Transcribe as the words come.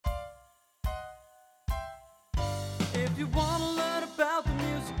you want to learn about the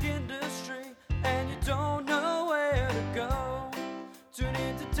music industry and you don't know where to go, tune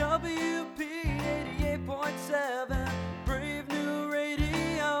into WP 88.7, Brave New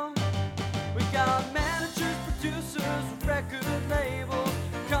Radio. We got managers, producers, record labels,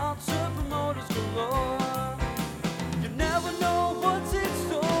 concert promoters galore. You never know what's in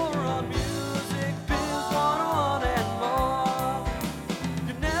store on Music Biz 101 and more.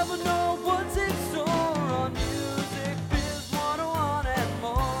 You never know what's in store on Music Biz 101 and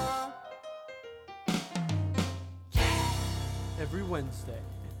more. Every Wednesday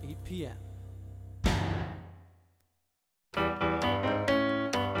at 8 p.m.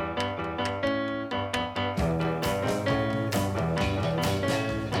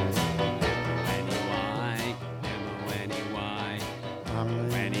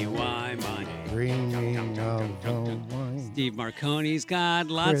 Steve Marconi's got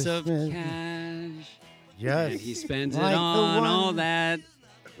lots of Christmas. cash. Yes. And he spends Like it the on one all that.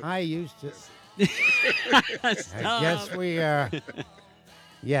 I used to. Stop. I guess we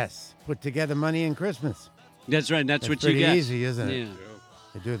yes, put together money in Christmas. That's right. That's what you pretty get. easy, isn't it? Yeah.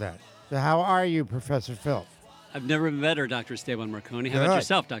 To do that. So how are you, Professor Phil? I've never met her, Dr. Esteban Marconi. How about Good.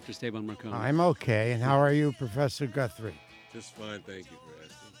 yourself, Dr. Esteban Marconi? I'm okay. And how are you, Professor Guthrie? Just fine, thank you for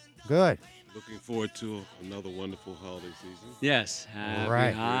asking. Good. Looking forward to another wonderful holiday season. Yes. Happy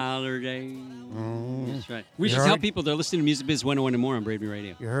Right. holidays. That's right. We You should tell heard? people they're listening to Music Biz 101 and more on Brave New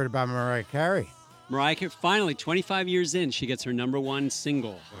Radio. You heard about Mariah Carey? Mariah Carey, finally, 25 years in, she gets her #1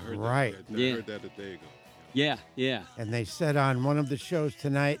 single. I heard Right. that. I Yeah. heard that a day ago. Yeah, yeah. And they said on one of the shows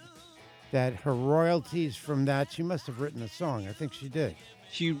tonight that her royalties from that, she must have written a song. I think she did.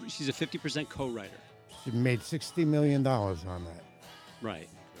 She's a 50% co-writer. She made $60 million on that. Right.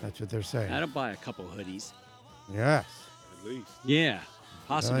 That's what they're saying. That'll buy a couple hoodies. Yes. At least. Yeah.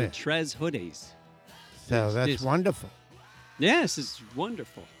 Possibly yeah. Trez hoodies. So Yes, that's yes. wonderful. Yes, it's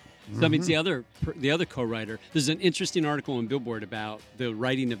wonderful. So, I mean, the other co-writer. There's an interesting article on Billboard about the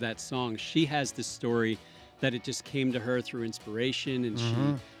writing of that song. She has this story that it just came to her through inspiration, and she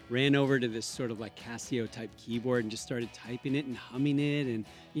ran over to this sort of like Casio type keyboard and just started typing it and humming it, and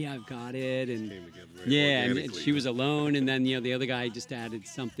yeah, I've got it, and Came together very yeah, and organically. she was alone, and then the other guy just added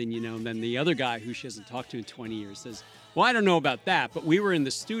something, and then the other guy who she hasn't talked to in 20 years says, "Well, I don't know about that, but we were in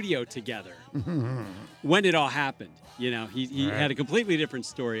the studio together when it all happened." He Right. had a completely different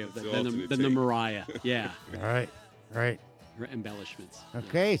story of It's it the than alternate the take. Mariah. Yeah, Right. her embellishments.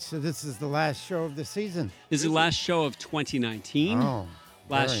 Okay, so this is the last show of the season. This is the last show of 2019. Oh.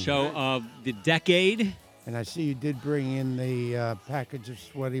 Last very show nice. of the decade. And I see you did bring in the package of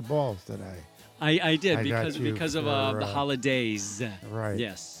sweaty balls that I did I got you because of for, the holidays. right.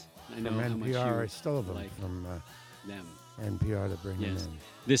 Yes, I know from how much NPR. I you stole them like from them. NPR to bring them Yes. in.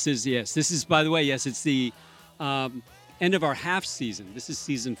 This is, by the way, it's the end of our half season. This is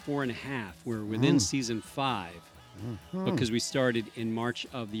season 4.5. We're within season 5 because we started in March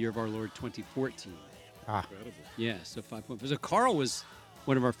of the year of our Lord 2014. Incredible. Yeah, so 5.5. So Karl was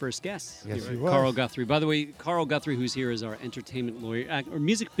one of our first guests. Yes, here, he was. Karl Guthrie. By the way, Karl Guthrie, who's here, is our entertainment lawyer, or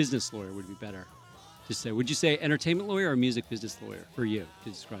music business lawyer would be better to say. Would you say entertainment lawyer or music business lawyer for you, to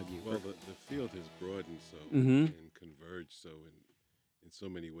describe you? Well, the field has broadened so Mhm. and converged so in so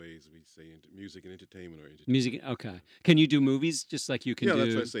many ways. We say music and entertainment or entertainment. Music, okay. Can you do movies just like you can Yeah, do?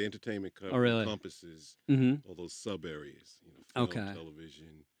 that's why I say entertainment really? encompasses Mhm. all those sub areas. Film, Okay.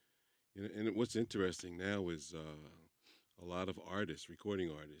 television. And what's interesting now is a lot of artists, recording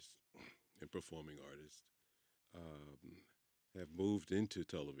artists and performing artists, have moved into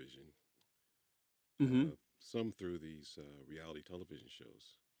television. Mhm. Some through these reality television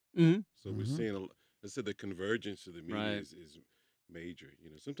shows. Mhm. So we're seeing, let's say, the convergence of the media Right. is major.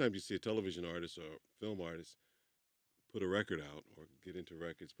 Sometimes you see a television artist or film artist put a record out or get into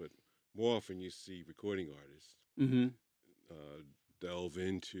records, but more often you see recording artists Mhm. delve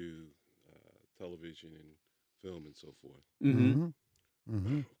into television and film and so forth. Mhm.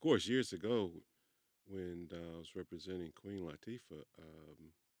 Of course, years ago, when I was representing Queen Latifah,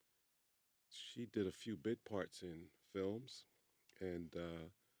 she did a few bit parts in films, and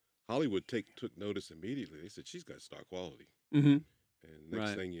Hollywood took notice immediately. They said, she's got star quality. Mhm. And next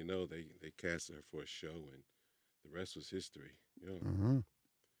Right. thing you know, they casted her for a show, and the rest was history. Yeah.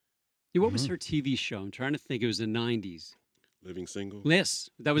 Yeah, what was her TV show? I'm trying to think. It was the 90s. Living Single. Yes,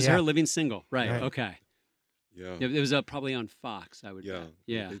 that was Yeah. her living single. Right. Right. Okay. Yeah. It was probably on Fox, I would Yeah. bet.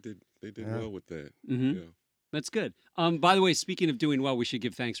 Yeah. They did Yeah. well with that. Mhm. Yeah. That's good. By the way, speaking of doing well, we should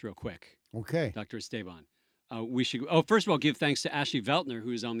give thanks real quick, Okay. Dr. Esteban. we should. Oh, first of all, give thanks to Ashley Veltner,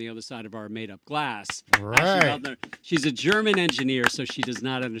 who's on the other side of our made-up glass. Right. Ashley Veltner, she's a German engineer, so she does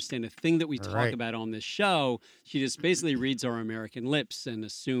not understand a thing that we talk Right. about on this show. She just basically reads our American lips and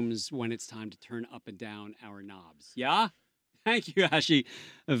assumes when it's time to turn up and down our knobs. Yeah. Thank you, Ashley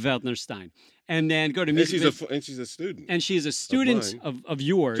Veltner-Stein. And then go to And music. she's a student. And she is a student mine. of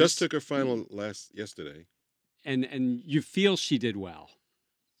yours. Just took her final yesterday. And you feel she did well.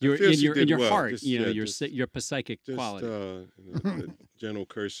 I feel she in did your well. heart, Just, your just psychic quality. a general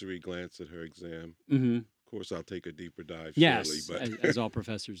cursory glance at her exam. Mm-hmm. Of course, I'll take a deeper dive Yes, shortly. But as all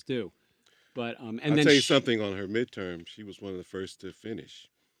professors do. But and I'll then tell you something on her midterm. She was one of the first to finish.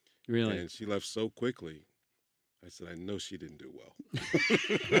 Really? And she left so quickly. I said, I know she didn't do well.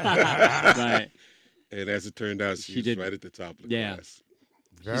 Right. And as it turned out, she was did. right at the top of the class.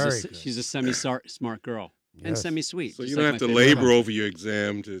 Very good. She's a semi-smart girl and Yes. semi-sweet. So just you don't like have to my favorite labor cousin. over your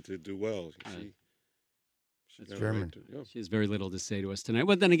exam to do well. She That's got it right German. yeah. She has very little to say to us tonight.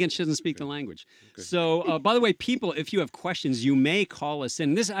 Well, then again, she doesn't speak the language. Okay. So, by the way, people, if you have questions, you may call us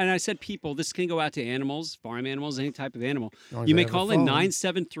in. And I said people, this can go out to animals, farm animals, any type of animal. As long as You they may have a call in phone.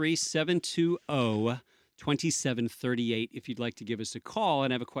 973-720-2738 if you'd like to give us a call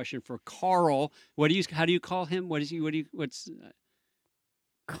and have a question for Karl. How do you call him?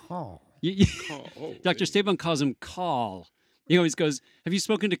 Call. Oh, Dr. Stabon calls him Karl. He always goes, "Have you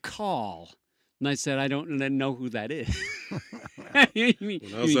spoken to Karl?" And I said, "I don't know who that is." When I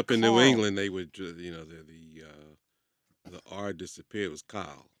was up in New England, they would, the R disappeared. It was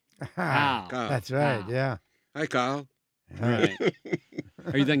Kyle. Wow. Kyle. That's right. Wow. Yeah. Hi, Kyle. All right.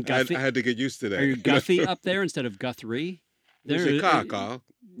 Are you then I Guthrie? had to get used to that. Are you Guthrie up there instead of Guthrie? There's a car, Kyle.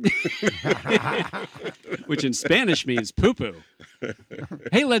 Which in Spanish means poo-poo.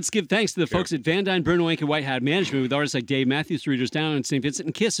 Hey, let's give thanks to the folks at Van Dyne, Bruno Inc. and White Hat Management with artists like Dave Matthews, Readers Down, and St. Vincent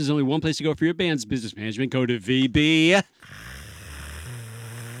and Kiss. There's only one place to go for your band's business management. Go to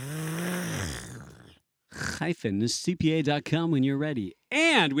VB-CPA.com when you're ready.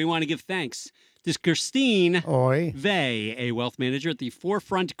 And we want to give thanks to Christine Oi. Vey, a wealth manager at the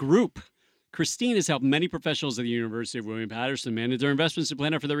Forefront Group. Christine has helped many professionals at the University of William Patterson manage their investments and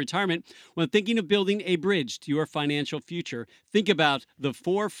plan out for their retirement. When thinking of building a bridge to your financial future, think about the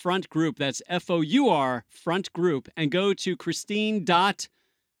Forefront Group. That's FOUR Front Group. And go to Christine.Vey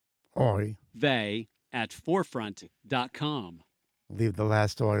Oi. at forefront.com, Leave the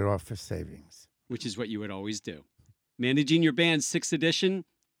last oi off for savings. which is what you would always do. Managing Your Band's 6th edition,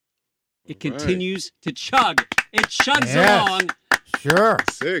 it All right. continues to chug. It chugs Yes. along. Sure.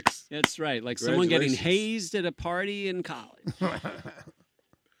 6. That's right, like someone getting Congratulations. hazed at a party in college.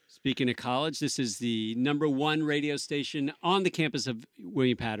 Speaking of college, this is the #1 radio station on the campus of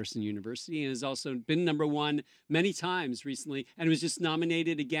William Patterson University and has also been #1 many times recently and was just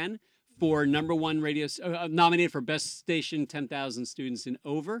nominated again for #1 radio, nominated for Best Station 10,000 Students and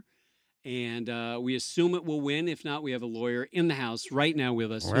Over. And we assume it will win. If not, we have a lawyer in the house right now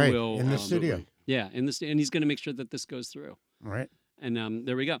with us Right. who will. In the studio. Yeah, and he's going to make sure that this goes through. Right. And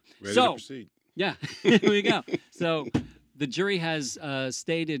there we go. Ready so, to proceed. yeah, here we go. So the jury has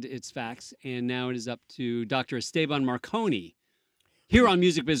stated its facts, and now it is up to Dr. Esteban Marconi here on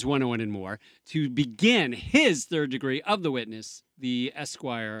Music Biz 101 and more to begin his third degree of the witness, the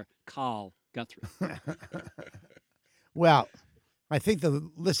Esquire Karl Guthrie. Well, I think the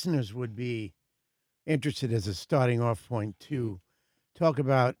listeners would be interested as a starting off point to talk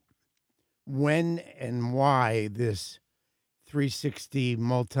about when and why this 360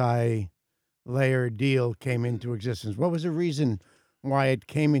 multi-layer deal came into existence. What was the reason why it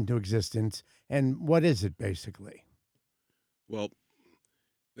came into existence, and what is it basically? Well,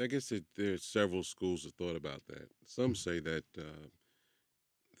 I guess there are several schools of thought about that. Some say that the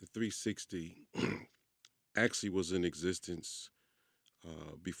 360 actually was in existence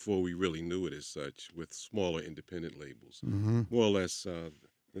before we really knew it as such, with smaller independent labels. Mm-hmm. More or less the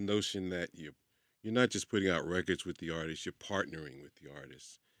notion that you're not just putting out records with the artists, you're partnering with the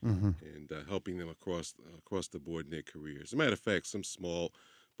artists Mm-hmm. and helping them across the board in their careers. As a matter of fact, some small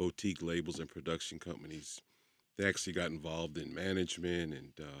boutique labels and production companies, they actually got involved in management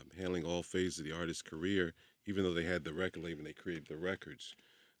and handling all phases of the artist's career, even though they had the record label and they created the records.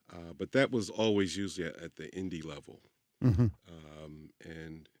 But that was always usually at the indie level. Mm-hmm.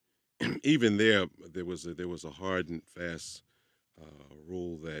 And even there was a hard and fast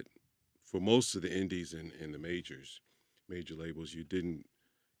rule that for most of the indies and the major labels, you didn't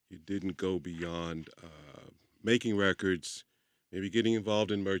go beyond making records, maybe getting involved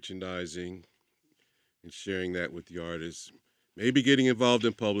in merchandising and sharing that with the artists, maybe getting involved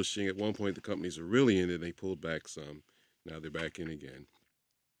in publishing. At one point, the companies were really in it. They pulled back some. Now they're back in again.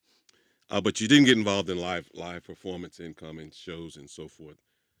 But you didn't get involved in live performance income and shows and so forth,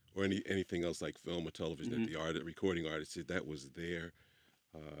 or anything else like film or television that the recording artist did. That was their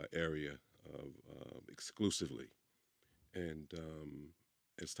area of exclusively. And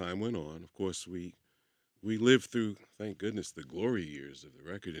as time went on, of course, we lived through, thank goodness, the glory years of the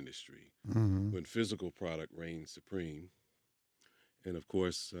record industry Mm-hmm. when physical product reigned supreme, and of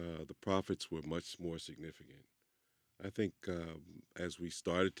course, the profits were much more significant. I think as we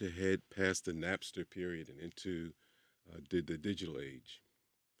started to head past the Napster period and into did the digital age,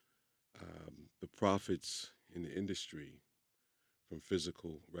 the profits in the industry from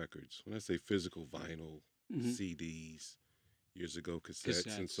physical records. When I say physical, vinyl, Hmm. CDs, years ago,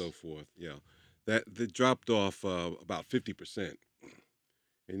 cassettes, and Cassettes. so forth. Yeah, that dropped off about 50%.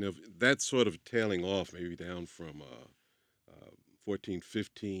 You know, that's sort of tailing off, maybe down from 14,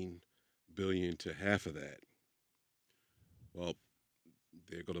 15 billion to half of that. Well,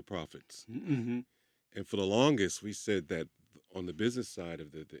 there go the profits. Hmm. And for the longest, we said that on the business side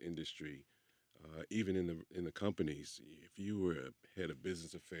of the industry, even in the companies, if you were a head of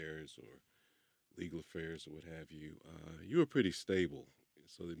business affairs or legal affairs or what have you, you were pretty stable.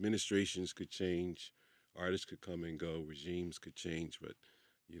 So the administrations could change, artists could come and go, regimes could change, but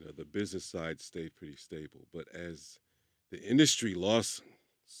the business side stayed pretty stable. But as the industry lost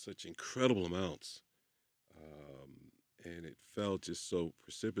such incredible amounts, and it fell just so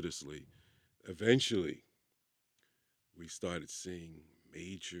precipitously, eventually we started seeing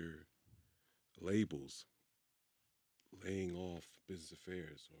major labels laying off business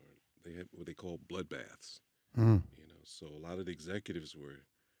affairs, or they had what they call bloodbaths. Mm-hmm. So a lot of the executives were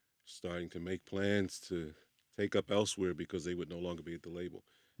starting to make plans to take up elsewhere because they would no longer be at the label.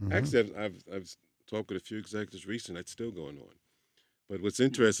 Mm-hmm. Actually, I've talked with a few executives recently. That's still going on. But what's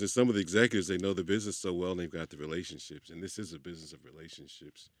interesting is some of the executives, they know the business so well and they've got the relationships. And this is a business of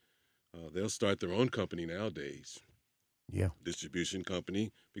relationships. They'll start their own company nowadays, Yeah. distribution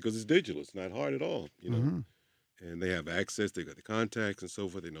company, because it's digital. It's not hard at all. Mm-hmm. And they have access. They got the contacts and so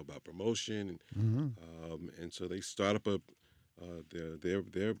forth. They know about promotion, Mm-hmm. and so they start up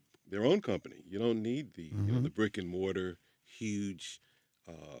their own company. You don't need the Mm-hmm. the brick and mortar huge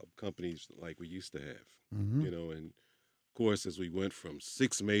companies like we used to have. Mm-hmm. And of course, as we went from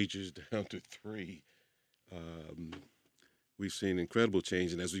six majors down to three, um, we've seen incredible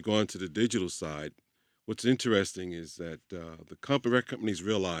change. And as we go on to the digital side, what's interesting is that record companies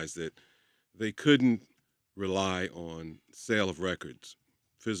realized that they couldn't rely on sale of records,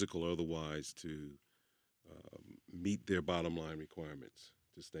 physical or otherwise, to meet their bottom line requirements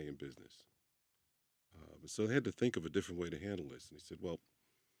to stay in business. So they had to think of a different way to handle this. And they said, well,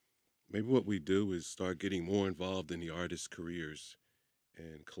 maybe what we do is start getting more involved in the artists' careers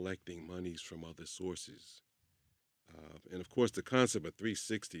and collecting monies from other sources. And of course, the concept of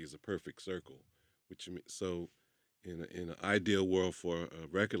 360 is a perfect circle, so in an ideal world for a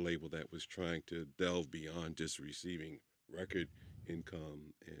record label that was trying to delve beyond just receiving record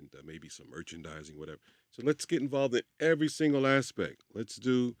income and maybe some merchandising, whatever. So let's get involved in every single aspect. Let's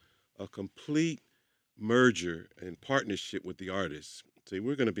do a complete merger and partnership with the artists. Say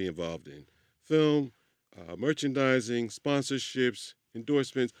we're going to be involved in film, merchandising, sponsorships,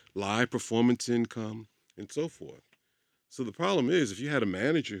 endorsements, live performance income, and so forth. So the problem is if you had a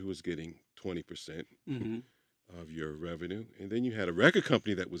manager who was getting 20% Hmm. of your revenue, and then you had a record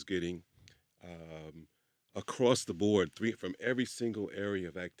company that was getting um, across the board from every single area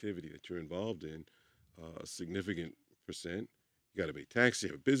of activity that you're involved in, a significant percent. You got to pay taxes. You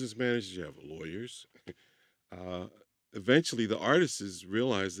have business managers. You have lawyers. uh, Eventually, the artists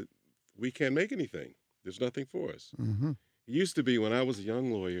realize that we can't make anything. There's nothing for us. Mm-hmm. It used to be when I was a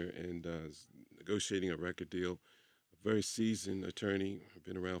young lawyer and was negotiating a record deal. A very seasoned attorney,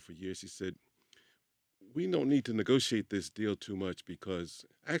 been around for years. He said, we don't need to negotiate this deal too much because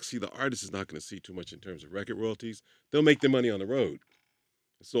actually the artist is not going to see too much in terms of record royalties. They'll make their money on the road.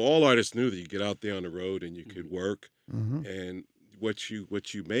 So all artists knew that you get out there on the road and you could work, Mm-hmm. and what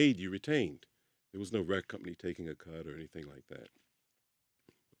you made you retained. There was no record company taking a cut or anything like that.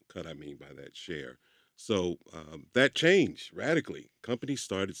 Cut, I mean by that share. So that changed radically. Companies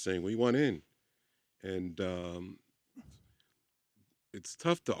started saying we want in, and it's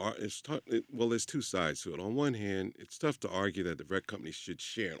tough to well, there's two sides to it. On one hand, it's tough to argue that the record companies should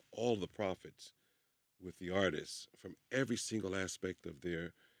share in all the profits with the artists from every single aspect of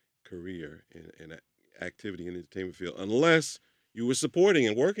their career and activity in the entertainment field, unless you were supporting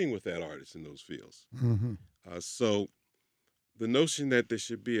and working with that artist in those fields. Mm-hmm. So the notion that there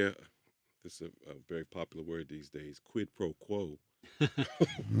should be this is a very popular word these days, quid pro quo,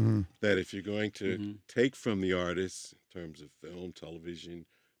 Mm-hmm. that if you're going to Hmm. take from the artists in terms of film, television,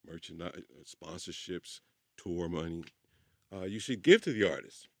 merchandise, sponsorships, tour money. You should give to the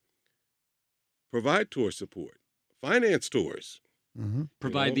artists. Provide tour support. Finance tours. Mm-hmm.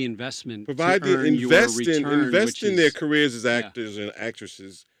 Provide the investment Provide to the earn your return, invest which in their is careers as yeah. actors and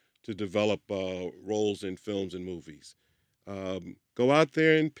actresses to develop roles in films and movies. Go out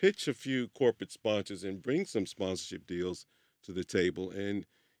there and pitch a few corporate sponsors and bring some sponsorship deals to the table, and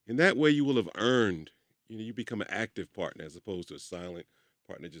in that way you will have earned. You become an active partner as opposed to a silent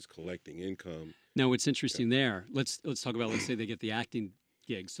partner just collecting income. Now, what's interesting there? Let's talk about. Let's say they get the acting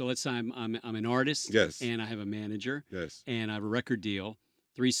gig. So let's say I'm an artist, Yes. and I have a manager, Yes. and I have a record deal,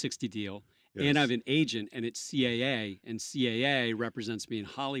 360 deal, Yes. and I have an agent, and it's CAA, and CAA represents me in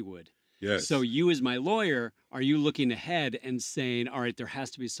Hollywood. Yes. So you, as my lawyer, are you looking ahead and saying, all right, there has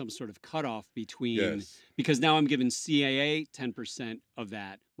to be some sort of cutoff between Yes. because now I'm giving CAA 10% of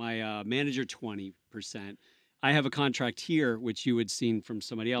that, my manager 20%. I have a contract here, which you had seen from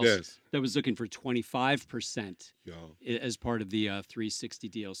somebody else, Yes. that was looking for 25% Y'all. as part of the 360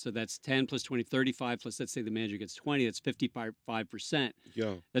 deal. So that's 10 plus 20, 35 plus, let's say the manager gets 20, that's 55%.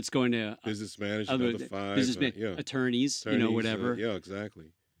 Yo. That's going to Business manager, other another five. businessmen, Yeah. attorneys, Attorneys, whatever. yeah, exactly.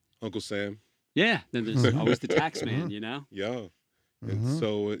 Uncle Sam. Yeah, then there's Mhm. always the tax man, Mhm. Yeah. And Mhm.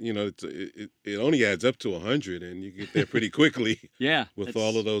 so it only adds up to 100, and you get there pretty quickly Yeah. with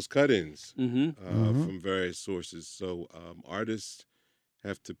all of those cut-ins Mm-hmm. Mhm. from various sources. So artists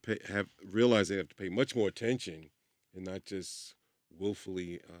have to realize they have to pay much more attention and not just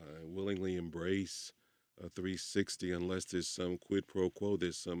willingly embrace a 360 unless there's some quid pro quo.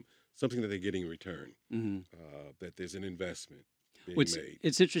 There's something that they're getting in return. Mm-hmm. That there's an investment being Well, made.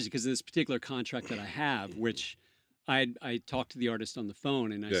 it's interesting because this particular contract that I have, which I talked to the artist on the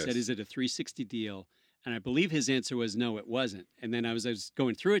phone and I said, Yes. "Is it a 360 deal?" And I believe his answer was no, it wasn't. And then I was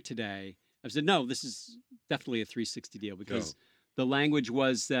going through it today. I said, "No, this is definitely a 360 deal because the language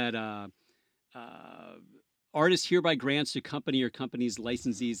was that artist hereby grants to company or company's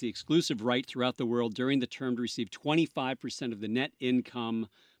licensees the exclusive right throughout the world during the term to receive 25% of the net income,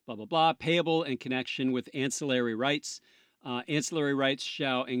 blah blah blah, payable in connection with ancillary rights." Ancillary rights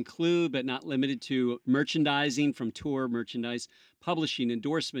shall include, but not limited to, merchandising from tour merchandise, publishing,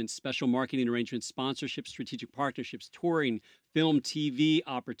 endorsements, special marketing arrangements, sponsorships, strategic partnerships, touring, film, TV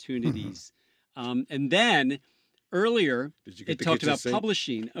opportunities. And then earlier, Did you get it the talked kitchen about sink?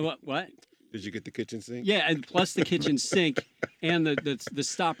 publishing. What? Did you get the kitchen sink? Yeah, and plus the kitchen sink and the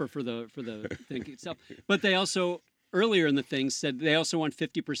stopper for the thing itself. But they also earlier in the thing said they also want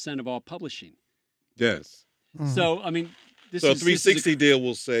 50% of all publishing. Yes. Mhm. So I mean. So a 360 deal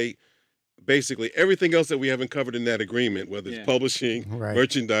will say basically everything else that we haven't covered in that agreement, whether it's Yeah. publishing, Right.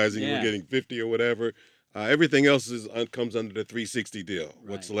 merchandising, Yeah. we're getting 50 or whatever. Everything else comes under the 360 deal.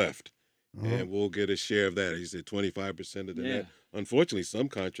 What's Right. left? Mhm. And we'll get a share of that. He said 25% of the Yeah. net. Unfortunately, some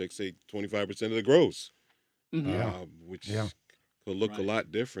contracts say 25% of the gross, Mhm. Yeah. which Yeah. could look a Right.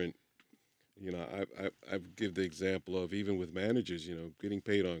 lot different. I give the example of even with managers, getting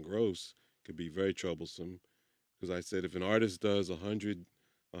paid on gross could be very troublesome. Because I said if an artist does 100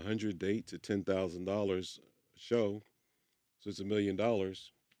 dates at $10,000 a show, so it's $1 million.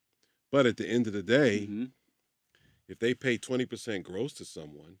 But at the end of the day, Mhm. if they pay 20% gross to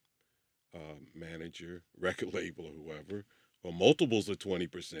someone, manager, record label, or whoever, or multiples of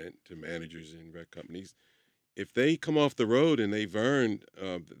 20% to managers in rec companies, if they come off the road and they've earned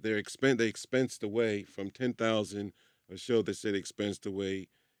they expensed away from 10,000 a show, they said expensed away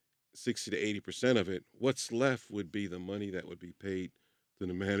 60 to 80% of it, what's left would be the money that would be paid to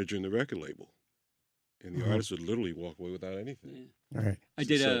the manager and the record label. And the Mhm. artist would literally walk away without anything. Yeah. All right. I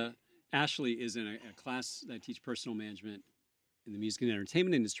did So- Ashley is in a class that I teach personal management in the music and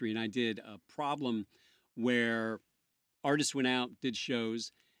entertainment industry, and I did a problem where artists went out, did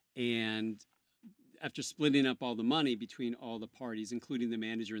shows, and after splitting up all the money between all the parties, including the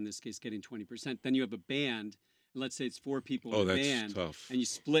manager in this case getting 20%, then you have a band, and let's say it's 4 people Oh, in a that's band, tough. and you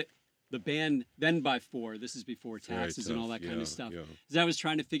split the band then by 4. This is before Very taxes and all tough. that kind Yeah, of stuff. yeah. As I was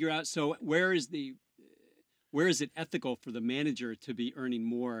trying to figure out, so where is it ethical for the manager to be earning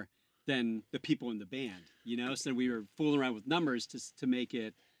more than the people in the band? So we were fooling around with numbers to make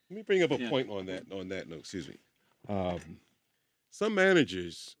it. Let me bring up a Yeah. point on that note. Excuse me. Some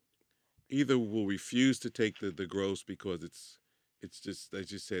managers either will refuse to take the gross because it's just,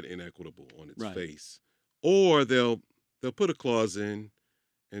 as you said, inequitable on its Right. face, or they'll put a clause in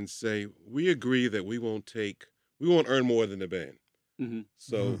and say we agree that we won't earn more than the band. Mhm.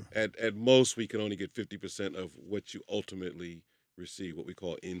 So at most we can only get 50% of what you ultimately receive, what we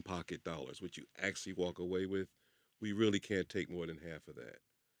call in-pocket dollars, what you actually walk away with. We really can't take more than half of that.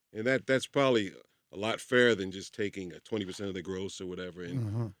 And that's probably a lot fairer than just taking 20% of the gross or whatever and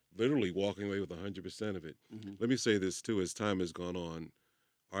Mm-hmm. literally walking away with 100% of it. Mhm. Let me say this too: as time has gone on,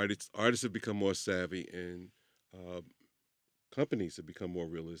 artists have become more savvy, and uh, companies have become more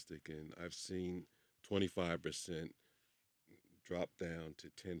realistic. And I've seen 25% drop down to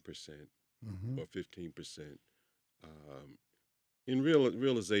 10% Mm-hmm. or 15%. Um, in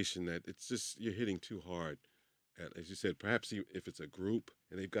realization that it's just you're hitting too hard at, as you said, perhaps if it's a group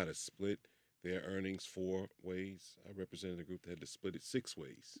and they've got to split their earnings 4 ways. I represented a group that had to split it 6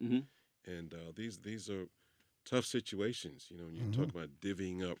 ways, Mhm. and these are tough situations. You know, when you Mm-hmm. talk about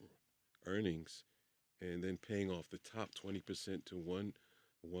divvying up earnings and then paying off the top 20% to one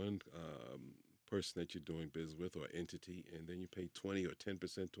person that you're doing business with or entity, and then you pay 20 or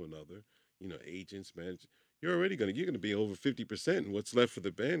 10% to another. You know, agents, managers. You're gonna be over 50%, and what's left for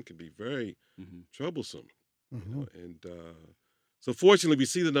the band can be very Mhm. troublesome. You Mm-hmm. know, and so fortunately we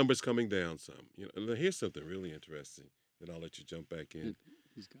see the numbers coming down some. You know, and here's something really interesting. Then I'll let you jump back in.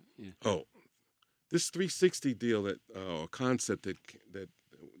 He's got, yeah. Oh, this 360 deal that or concept that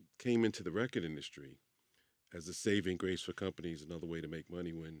came into the record industry as a saving grace for companies, another way to make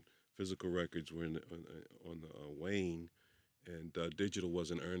money when physical records were on the wane and digital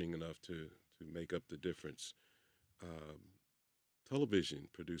wasn't earning enough to make up the difference. Um, Television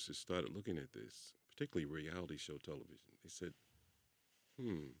producers started looking at this, particularly reality show television. They said,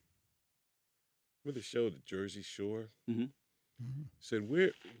 "Hmm, remember the show, The Jersey Shore?" Mhm. Mm-hmm. Said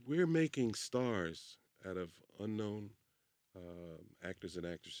we're making stars out of unknown actors and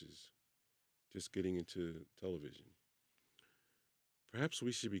actresses just getting into television. Perhaps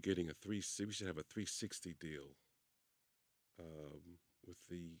we should be getting we should have a 360 deal with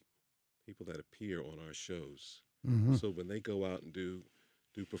the people that appear on our shows. Mm-hmm. So when they go out and do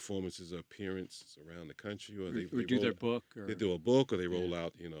performances or appearances around the country, or Or they do roll their book, they or do a book, or they roll yeah.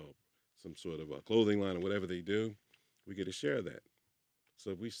 out some sort of a clothing line or whatever they do, we get a share of that.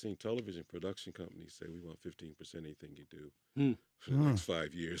 So we've seen television production companies say we want 15% anything you do Hmm. for the Mm-hmm. next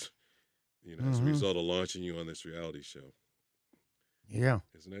 5 years. You know, as a Mm-hmm. result of launching you on this reality show. Yeah.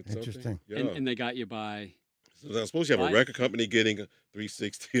 Isn't that something? Interesting. Yeah. And they got you by So now, suppose you have a by. record company getting a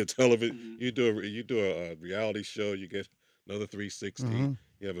 360 a television. Mhm. You do a reality show, you get another 360. Mm-hmm.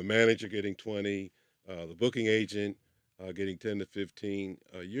 You have a manager getting 20, the booking agent getting 10 to 15.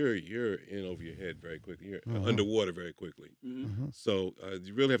 You're in over your head very quickly. You're Mm-hmm. underwater very quickly. Mhm. Mm-hmm. So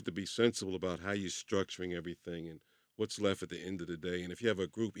you really have to be sensible about how you're structuring everything and what's left at the end of the day. And if you have a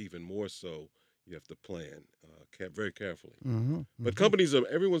group, even more so, you have to plan very carefully. Mm-hmm. But Mm-hmm.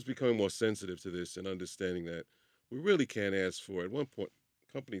 everyone's becoming more sensitive to this and understanding that we really can't ask for. At one point,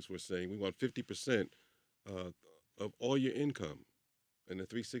 companies were saying we want 50% uh, of all your income in a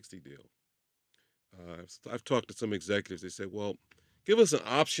 360 deal. I've talked to some executives. They said, well, give us an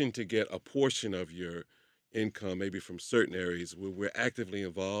option to get a portion of your income, maybe from certain areas where we're actively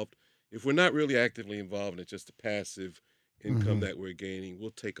involved. If we're not really actively involved and it's just a passive income Mm-hmm. that we're gaining,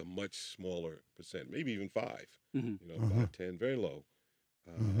 we'll take a much smaller percent, maybe even five, Mhm. Mm-hmm. 5, 10, very low.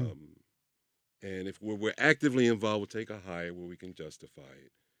 Mm-hmm. Um, and if we're actively involved, we'll take a higher where we can justify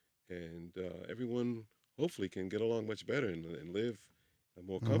it. And everyone hopefully can get along much better and live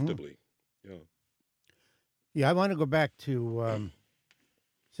more Mm-hmm. comfortably. Yeah. Yeah, I want to go back to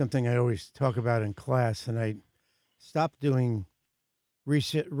something I always talk about in class, and I stopped doing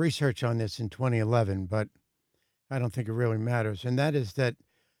research on this in 2011, but I don't think it really matters. And that is that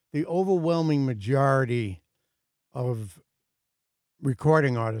the overwhelming majority of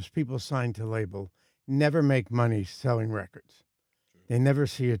recording artists, people signed to label, never make money selling records. True. They never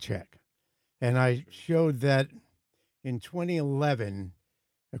see a check. And I True. showed that in 2011,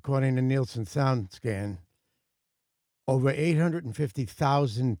 according to Nielsen SoundScan, over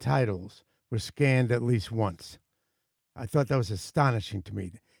 850,000 titles were scanned at least once. I thought that was astonishing to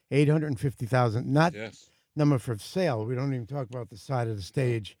me. 850,000, not Yes. number for sale. We don't even talk about the side of the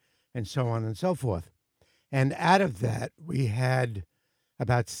stage and so on and so forth. And out of that, we had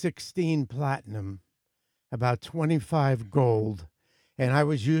about 16 platinum, about 25 gold, and I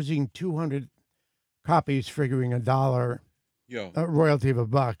was using 200 copies, figuring $1 Yeah. royalty of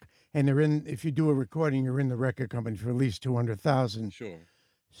 $1. And they're in. If you do a recording, you're in the record company for at least 200,000. Sure.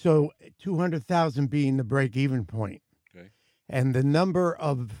 So 200,000 being the break-even point. Okay. And the number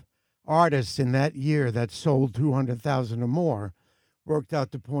of artists in that year that sold 200,000 or more worked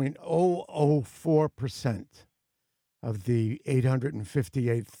out to 0.004% of the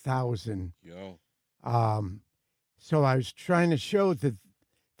 858,000. Yeah. So I was trying to show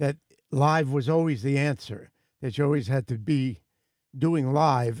that live was always the answer, that you always had to be doing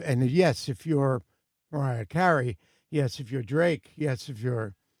live. And yes, if you're Mariah Carey, yes, if you're Drake, yes, if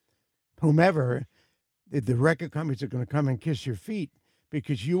you're whomever, the record companies are going to come and kiss your feet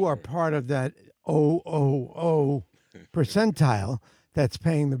because you are part of that 000 percentile that's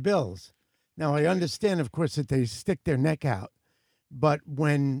paying the bills. Now, I understand, of course, that they stick their neck out. But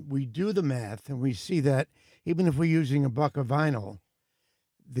when we do the math and we see that even if we're using $1 of vinyl,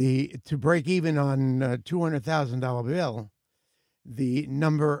 to break even on a $200,000 bill, the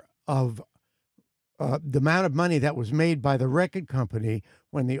number of the amount of money that was made by the record company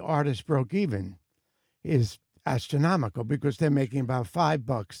when the artist broke even is astronomical because they're making about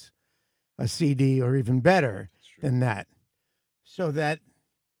 $5 a CD or even better than that. So that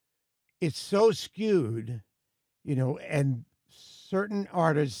it's so skewed, and certain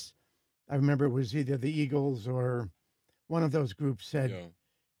artists, I remember it was either the Eagles or one of those groups said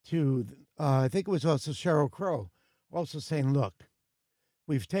to, I think it was also Sheryl Crow, also saying, look,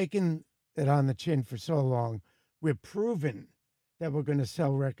 we've taken it on the chin for so long. We're proven that we're going to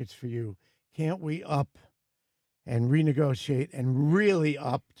sell records for you. Can't we up and renegotiate and really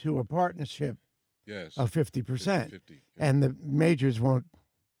up to a partnership of 50%? 50, and the majors won't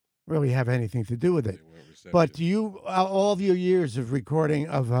really have anything to do with it. But do you, all of your years of recording,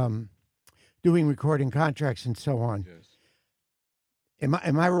 of doing recording contracts and so on, am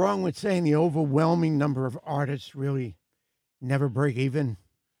I wrong with saying the overwhelming number of artists really never break even?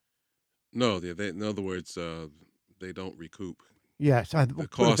 No, in other words, they don't recoup. Yes, I the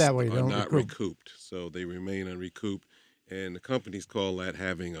put it that way. Costs They are don't not recoup. recouped, so they remain unrecouped. And the companies call that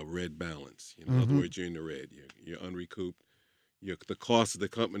having a red balance. In other words, you're in the red. You're unrecouped. The cost of the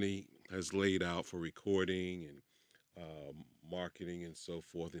company has laid out for recording and marketing and so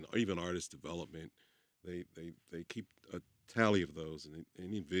forth, and even artist development. They keep a tally of those and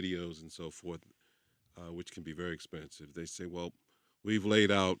any videos and so forth, which can be very expensive. They say, well, we've laid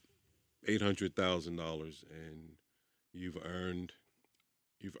out $800,000 and you've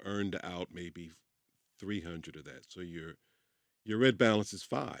earned out maybe 300 of that. So your red balance is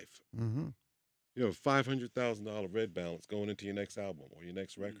 5. Mm-hmm. You have a $500,000 red balance going into your next album or your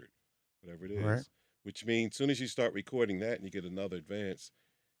next record, whatever it is. Right. Which means as soon as you start recording that and you get another advance,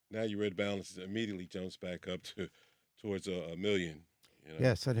 now your red balance immediately jumps back up towards a million.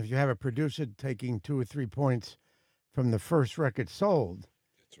 Yes, and if you have a producer taking 2 or 3 points from the first record sold,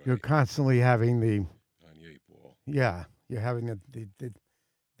 That's right. you're constantly having the On the 8 ball. Yeah, you're having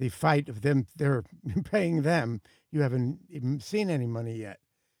the fight of them. They're paying them. You haven't even seen any money yet,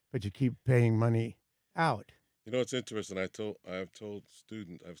 but you keep paying money out. It's interesting. I've told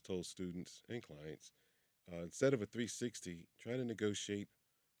students and clients, instead of a 360, try to negotiate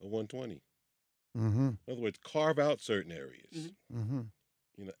a 120. Mm-hmm. In other words, carve out certain areas. Mm-hmm.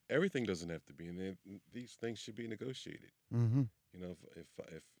 Everything doesn't have to be, and these things should be negotiated. Mm-hmm.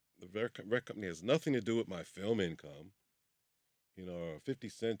 If the record company has nothing to do with my film income, 50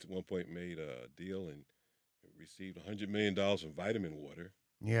 Cent at one point made a deal and received $100 million from vitamin water.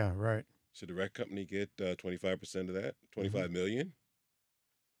 Yeah, right. Should the record company get 25% of that? $25 million?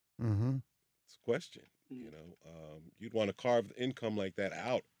 Mm-hmm. It's a question. You'd want to carve income like that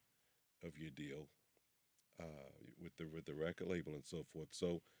out of your deal with the record label and so forth.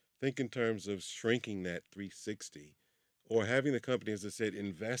 So think in terms of shrinking that 360 or having the company, as I said,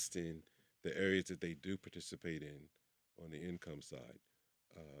 invest in the areas that they do participate in on the income side,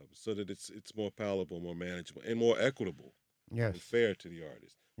 so that it's more palatable, more manageable, and more equitable Yes. and fair to the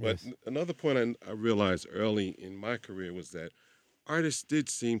artist. Yes. But another point I realized early in my career was that artists did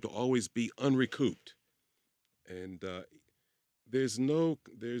seem to always be unrecouped, and there's no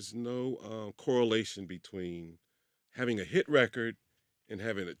correlation between having a hit record and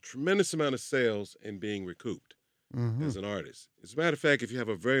having a tremendous amount of sales and being recouped Mm-hmm. as an artist. As a matter of fact, if you have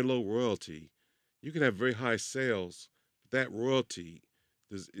a very low royalty, you can have very high sales, but that royalty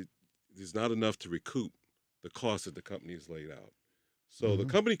is not enough to recoup the cost that the company has laid out. So the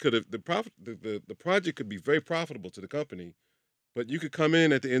company could have the project could be very profitable to the company, but you could come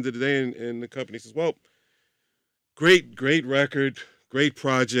in at the end of the day and the company says, well, great record, great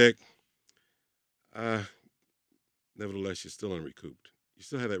project. Nevertheless, you're still unrecouped. You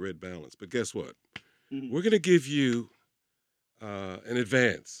still have that red balance. But guess what? Mhm. We're going to give you an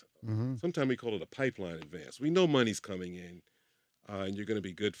advance. Mm-hmm. Sometimes we call it a pipeline advance. We know money's coming in, and you're going to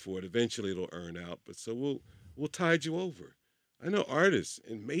be good for it. Eventually, it'll earn out. But so we'll tide you over. I know artists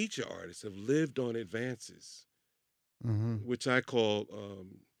and major artists have lived on advances, Mm-hmm. which I call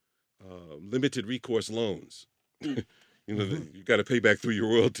limited recourse loans. You got to pay back through your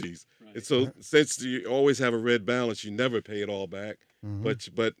royalties. Right. And so since you always have a red balance, you never pay it all back.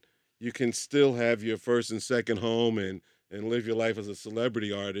 Mm-hmm. But you can still have your first and second home and live your life as a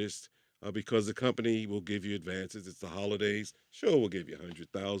celebrity artist because the company will give you advances. It's the holidays. Sure, we'll give you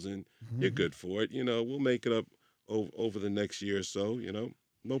 100,000. You're good for it. We'll make it up over the next year or so.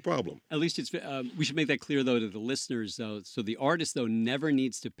 No problem. At least it's. We should make that clear though to the listeners though. So the artist though never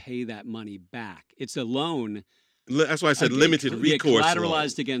needs to pay that money back. It's a loan. That's why I said limited recourse.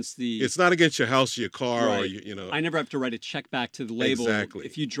 Collateralized against the. It's not against your house, your car, right. or I never have to write a check back to the label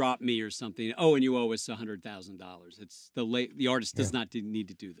if you drop me or something. Oh, and you owe us $100,000. It's the artist does not need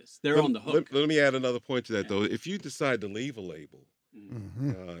to do this. They're on the hook. Let me add another point to that though. If you decide to leave a label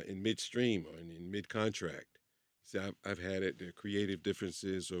in midstream or in mid-contract, see, I've had it. There are creative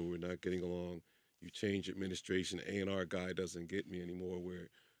differences, or we're not getting along. You change administration. A&R guy doesn't get me anymore.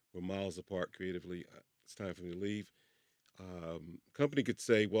 We're miles apart creatively. It's time for me to leave. Company could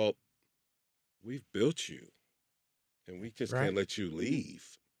say, well, we've built you, and we just can't let you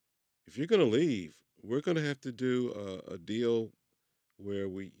leave. If you're going to leave, we're going to have to do a deal where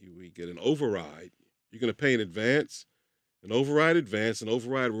we get an override. You're going to pay in advance, an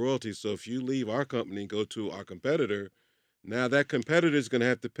override royalties. So if you leave our company and go to our competitor, now that competitor is going to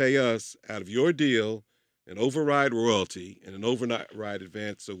have to pay us out of your deal an override royalty and an override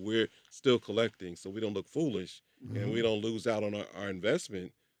advance, so we're still collecting, so we don't look foolish and we don't lose out on our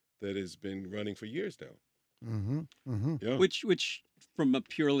investment that has been running for years now. Yeah. Which from a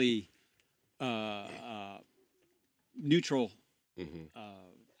purely neutral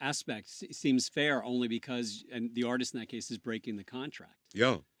aspect seems fair, only because the artist in that case is breaking the contract.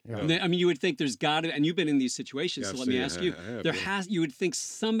 Yeah. I mean, you would think there's got to, and you've been in these situations, so let me ask you, you would think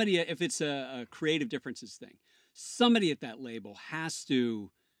somebody, if it's a creative differences thing, somebody at that label has to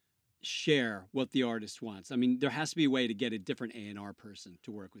share what the artist wants. I mean, there has to be a way to get a different A&R person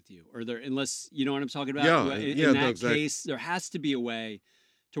to work with you, or unless, you know what I'm talking about? Yeah, in that case, there has to be a way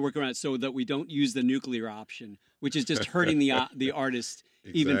to work around it so that we don't use the nuclear option, which is just hurting the artist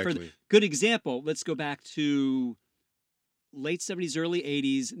even further. Good example, let's go back to late 70s, early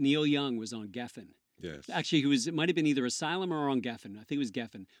 80s, Neil Young was on Geffen. Yes. Actually, it might have been either Asylum or on Geffen. I think it was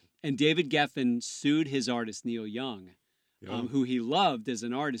Geffen. And David Geffen sued his artist, Neil Young, who he loved as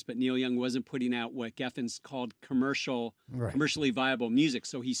an artist, but Neil Young wasn't putting out what Geffen's called commercially viable music.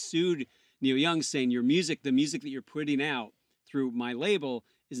 So he sued Neil Young, saying, the music that you're putting out through my label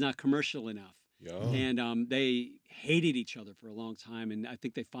is not commercial enough. Yeah. And they hated each other for a long time, and I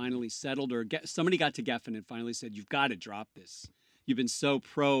think they finally settled, or somebody got to Geffen and finally said, "You've got to drop this. You've been so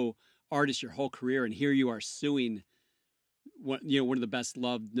pro-artist your whole career, and here you are suing one of the best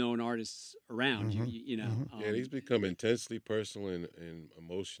loved known artists around." And he's become intensely personal and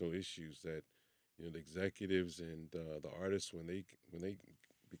emotional issues that the executives and the artists, when they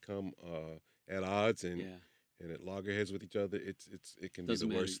become at odds and at loggerheads with each other, it can be the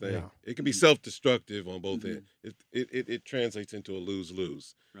worst thing. Yeah. It can be self-destructive on both ends. It translates into a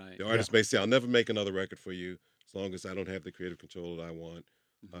lose-lose. Right. The artist may say, "I'll never make another record for you as long as I don't have the creative control that I want,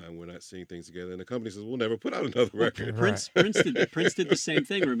 and we're not seeing things together." And the company says, "We'll never put out another record." Prince did the same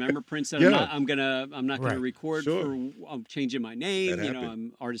thing. Remember, Prince said, "I'm not gonna record I'm changing my name.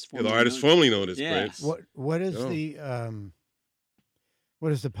 I'm artist formerly the artist formerly known as Prince." What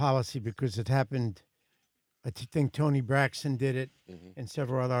is the policy? Because it happened. I think Tony Braxton did it, and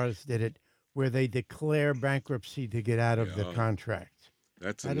several other artists did it, where they declare bankruptcy to get out of the contract.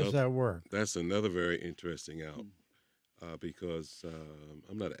 How does that work? That's another very interesting out, because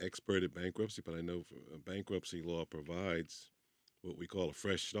I'm not an expert at bankruptcy, but I know bankruptcy law provides what we call a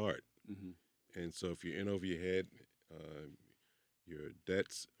fresh start. And so if you're in over your head, your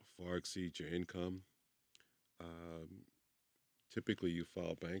debts far exceed your income, typically you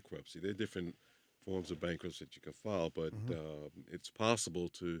file bankruptcy. There are different forms of bankruptcy that you can file, but it's possible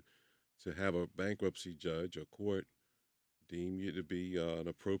to have a bankruptcy judge or court deem you to be an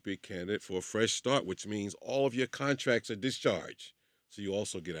appropriate candidate for a fresh start, which means all of your contracts are discharged. So you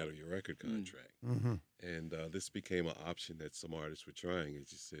also get out of your record contract. And this became an option that some artists were trying,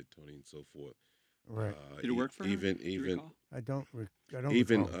 as you said, Tony, and so forth. Right. Did it work for her? I don't recall. It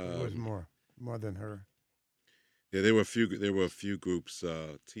was more than her. Yeah, there were a few groups.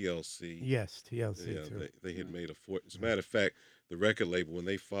 TLC. Yes, TLC too. They had made a fort. As a matter of fact, the record label, when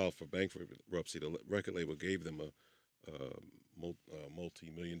they filed for bankruptcy, the record label gave them a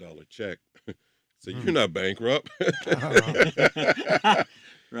multi-million-dollar check. So you're not bankrupt.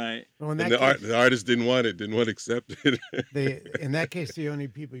 Right. Well, the artist didn't want to accept it. In that case, the only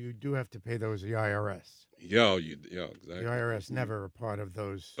people you do have to pay those are the IRS. Yeah, exactly. The IRS never a part of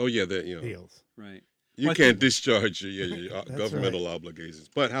those. Deals. Right. You can't discharge your governmental obligations.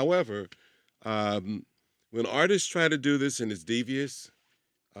 But however, when artists try to do this and it's devious,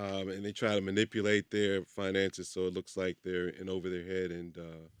 and they try to manipulate their finances so it looks like they're in over their head and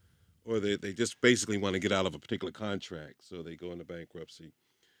or they just basically want to get out of a particular contract, so they go into bankruptcy.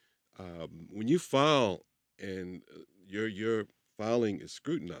 When you file and your filing is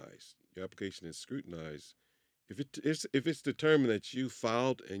scrutinized, your application is scrutinized. If it's determined that you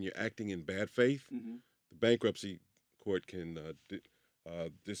filed and you're acting in bad faith, Mm-hmm. the bankruptcy court can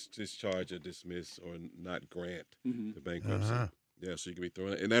discharge or dismiss or not grant Mm-hmm. the bankruptcy. Uh-huh. Yeah, so you can be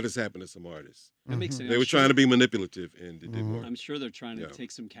thrown out. And that has happened to some artists. That makes Mhm. sense. They were trying to be manipulative and it didn't work. I'm sure they're trying to Yeah. take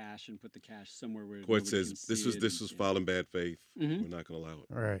some cash and put the cash somewhere where Court nobody says can this see was it this and- was yeah. filed in bad faith. Mhm. We're not going to allow it.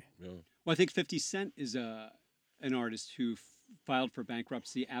 All right. Yeah. Well, I think 50 Cent is an artist who filed for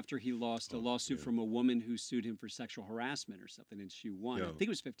bankruptcy after he lost a lawsuit yeah. from a woman who sued him for sexual harassment or something, and she won. I Yeah. think it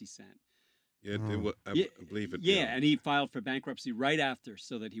was 50 Cent. Yeah, Oh. I believe it. Yeah, and he filed for bankruptcy right after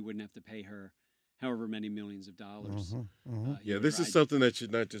so that he wouldn't have to pay her however many millions of dollars. Mhm, mhm. he Yeah, owed this her. is something that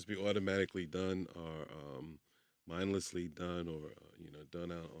should not just be automatically done or mindlessly done or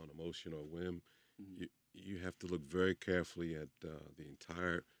done out on emotion or whim. Mhm. You have to look very carefully at the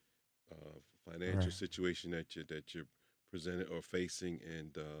entire financial Right. situation that you're presented or facing,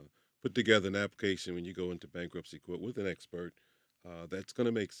 and put together an application when you go into bankruptcy court with an expert. That's going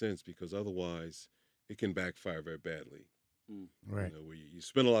to make sense because otherwise it can backfire very badly. Right. Where you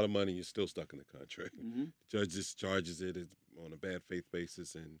spend a lot of money, you're still stuck in the contract. Mm-hmm. Judge discharges it on a bad faith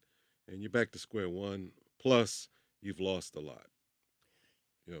basis, and you're back to square one. Plus, you've lost a lot.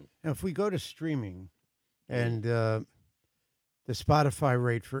 Now, if we go to streaming, Mhm. and the Spotify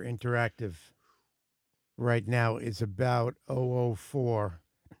rate for interactive right now is about 0.004,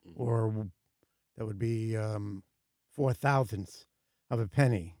 Mhm. or that would be 4/1000th of a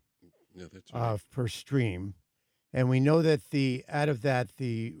penny Yeah, that's right. per stream. And we know that out of that,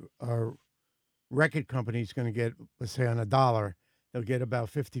 the record company is going to get, let's say on $1, they'll get about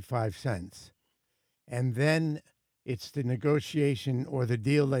 55 cents. And then it's the negotiation or the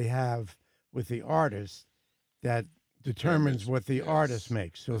deal they have with the artist that determines what the artist yes,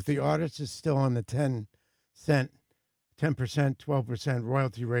 makes. So if that's the right. artist is still on the 10%, 12%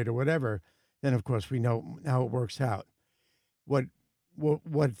 royalty rate or whatever, then of course we know how it works out. What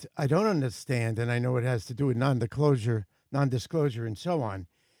I don't understand, and I know it has to do with non-disclosure, and so on,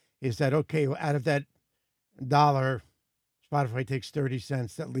 is that okay? Out of that $1, Spotify takes 30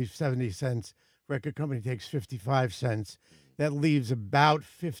 cents. That leaves 70 cents. Record company takes 55 cents. That leaves about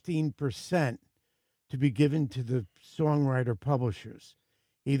 15% to be given to the songwriter publishers,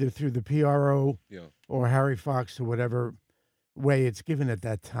 either through the PRO Yeah. or Harry Fox or whatever way it's given at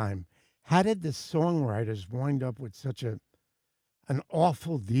that time. How did the songwriters wind up with such an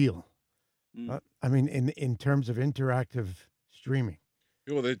awful deal? Mm. I mean, in terms of interactive streaming.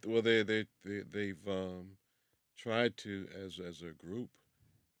 They've tried to, as a group,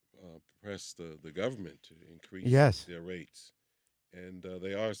 press the government to increase Yes. their rates, and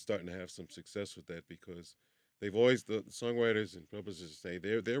they are starting to have some success with that because they've always the songwriters and publishers say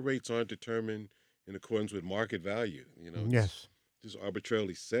their rates aren't determined in accordance with market value. It's Yes. just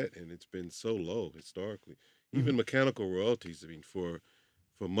arbitrarily set, and it's been so low historically. Mhm. Even mechanical royalties. I mean, for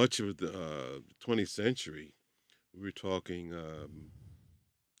much of the 20th century, we were talking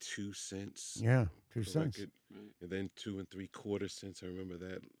 2 cents Yeah. 2 per cents. record, Right. and then 2 3/4 cents. I remember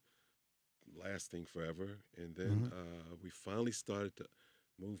that lasting forever, and then Mhm. we finally started to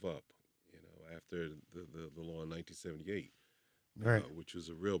move up. After the law in 1978, Right. which was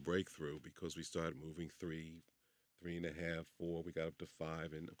a real breakthrough because we started moving 3.5, 4. We got up to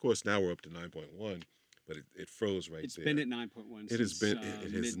 5, and of course now we're up to 9.1. But it froze right It's there. been at 9.1 It has since been.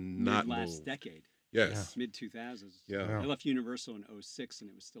 It has not mid last moved. decade, Yes. mid 2000s. Yeah. Yeah. I left Universal in 06 and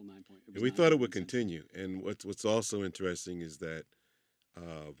it was still 9 point. It was And we thought it 9.1 would cents. continue. And what's also interesting is that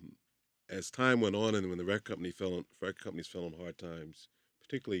as time went on, and when the record companies fell on hard times,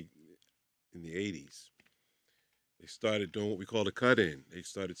 particularly in the 80s, they started doing what we call a cut-in. They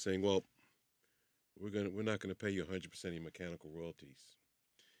started saying, "Well, we're not gonna pay you 100% of your mechanical royalties."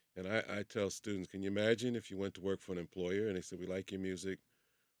 And I tell students, can you imagine if you went to work for an employer and they said, "We like your music,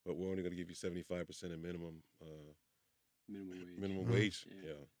 but we're only going to give you 75% of minimum Minimum wage. wage?" Yeah.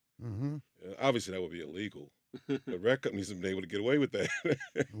 Yeah. Mm-hmm. Obviously, that would be illegal. But record companies have been able to get away with that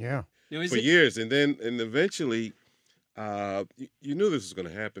Yeah. Now, is for it? years, and eventually, you knew this was going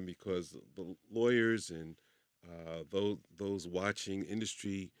to happen because the lawyers and those watching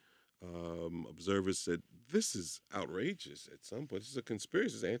industry observers said this is outrageous. At some point, this is a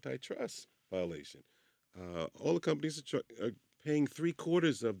conspiracy, it's an antitrust violation. All the companies are paying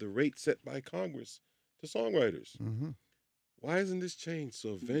 3/4 of the rate set by Congress to songwriters. Mm-hmm. Why isn't this changed?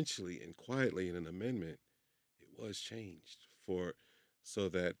 So eventually and quietly in an amendment, it was changed so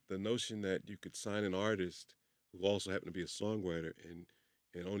that the notion that you could sign an artist who also happened to be a songwriter and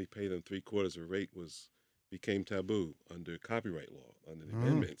and only pay them 3/4 of a rate became taboo under copyright law, under the Mm.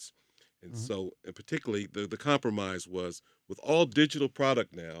 amendments. And Mhm. so, and particularly, the compromise was with all digital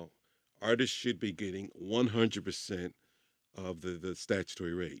product now, artists should be getting 100% of the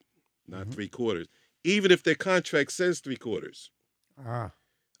statutory rate, not Mhm. 3/4, even if their contract says 3/4. Ah.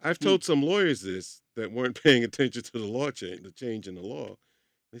 I've Hmm. told some lawyers this that weren't paying attention to the law change, the change in the law.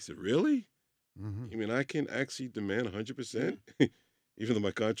 They said, "Really? Mhm. You mean I can actually demand Yeah. 100%, even though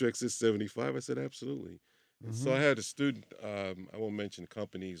my contract says 75?" I said, "Absolutely." And so I Mhm. had a student. I won't mention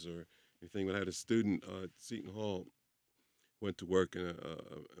companies or anything, but I had a student at Seton Hall went to work in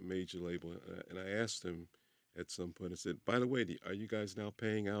a major label, and I asked him at some point. I said, "By the way, are you guys now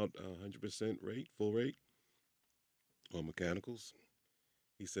paying out 100% rate, full rate on mechanicals?"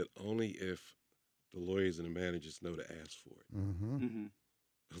 He said, "Only if the lawyers and the managers know to ask for it. Mhm. Hmm.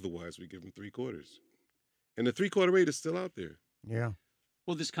 Otherwise, we give them 3/4." And the 3/4 rate is still out there. Yeah.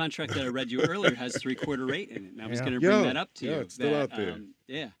 Well, this contract that I read you earlier has 3/4 rate in it, and I was Yeah. going to bring Yeah, that up to yeah, you. it's still out there.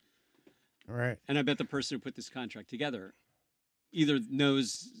 Yeah, All right. and I bet the person who put this contract together either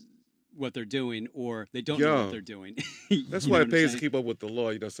knows what they're doing or they don't know what Yeah, they're doing. that's You know why what it I'm pays to saying? keep up with the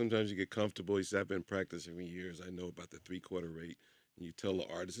law. Sometimes you get comfortable. You say, "I've been practicing for years. I know about the 3/4 rate." And you tell the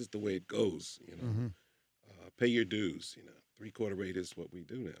artist, "This is the way it goes. Mhm. Pay your dues. 3/4 rate is what we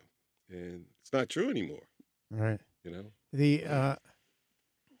do now." And it's not true anymore. All right. You know.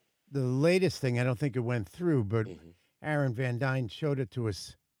 The latest thing, I don't think it went through, but hmm Aaron Van Dyne showed it to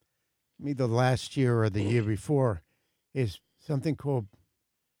us either last year or the year before, is something called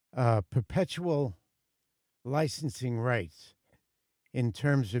perpetual licensing rights. In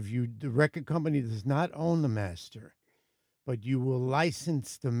terms of the record company does not own the master, but you will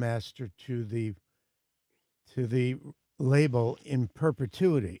license the master to the label in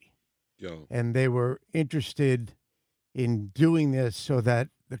perpetuity. Yo. And they were interested in doing this so that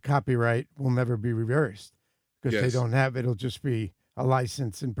the copyright will never be reversed because they Yes. don't have it'll just be a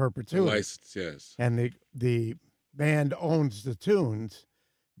license in A perpetuity. license. Yes. And the band owns the tunes,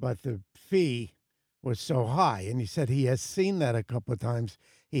 but the fee was so high. And he said he has seen that a couple of times.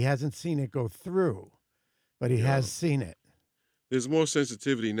 He hasn't seen it go through, but he Yeah. has seen it. There's more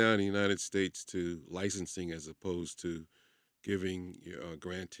sensitivity now in the United States to licensing as opposed to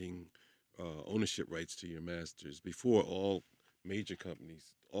granting ownership rights to your masters. Before, all major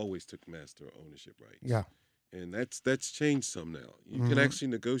companies always took master ownership rights, Yeah. and that's changed some now. You can Hmm. actually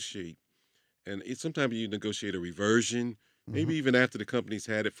negotiate, and sometimes you negotiate a reversion, Hmm. maybe even after the company's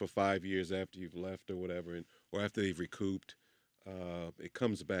had it for 5 years after you've left or whatever, or after they've recouped. It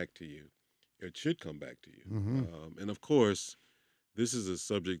comes back to you. It should come back to you, Hmm. and of course this is a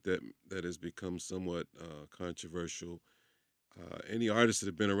subject that has become somewhat controversial. Any artists that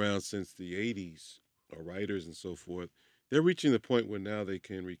have been around since the 80s, or writers and so forth, they're reaching the point where now they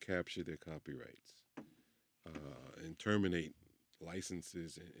can recapture their copyrights and terminate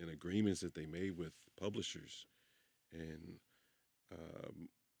licenses and agreements that they made with publishers. And um,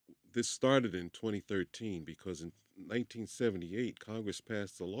 this started in 2013 because in 1978, Congress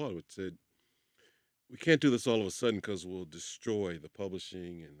passed a law that said we can't do this all of a sudden because we'll destroy the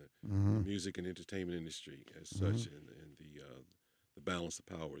publishing and the Hmm. music and entertainment industry as Hmm. such, and the balance of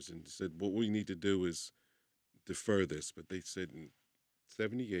powers. And said what we need to do is defer this. But they said in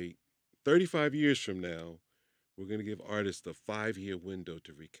 78, 35 years from now, we're going to give artists a 5-year window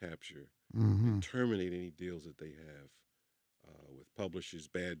to recapture and Hmm. terminate any deals that they have with publishers,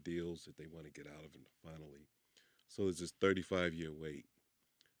 bad deals that they want to get out of, and finally. So there's this 35-year wait.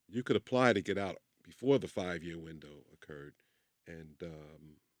 You could apply to get out before the 5-year window occurred. And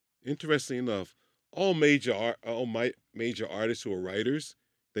interesting enough, all major artists who are writers,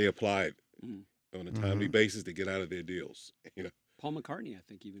 they applied Mhm. on a timely Hmm. basis to get out of their deals. Paul McCartney, I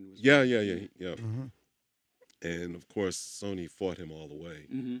think, even was Yeah, one. yeah, Yeah. yeah, yeah. Hmm. And of course, Sony fought him all the way.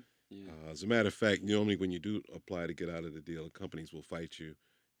 Hmm. Yeah. As a matter of fact, normally when you do apply to get out of the deal, companies will fight you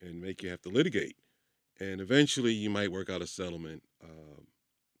and make you have to litigate. And eventually, you might work out a settlement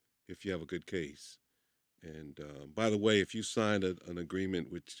if you have a good case. And by the way, if you signed an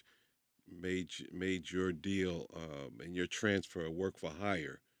agreement which made your deal and your transfer a work for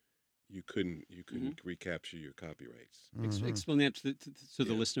hire, you couldn't recapture your copyrights. Hmm. Explain that so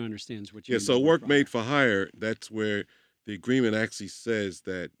the Yeah, listener understands what you yeah. mean by So work work for made hire. for hire. That's where the agreement actually says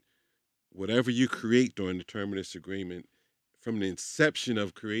that whatever you create during the term of this agreement, from the inception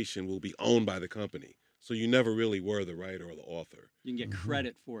of creation, will be owned by the company. So you never really were the writer or the author. You can get Hmm.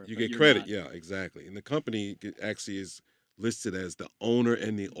 credit for it, You but get you're credit, not. yeah, exactly. And the company actually is listed as the owner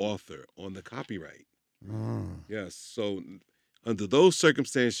and the author on the copyright. Hmm. Yes. So under those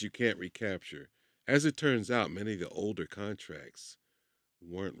circumstances, you can't recapture. As it turns out, many of the older contracts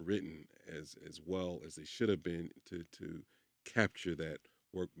weren't written as well as they should have been to capture that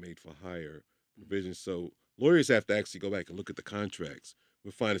work made for hire provision. So lawyers have to actually go back and look at the contracts.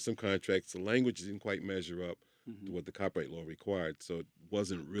 We're finding some contracts, the language didn't quite measure up to what the copyright law required. So it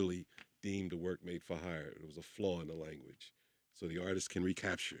wasn't really deemed a work made for hire. There was a flaw in the language. So the artist can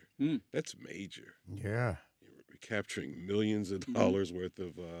recapture. That's major. Yeah. You're recapturing millions of dollars worth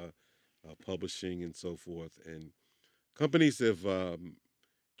of publishing and so forth. And companies have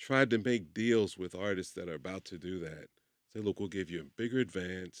tried to make deals with artists that are about to do that. Say, look, we'll give you a bigger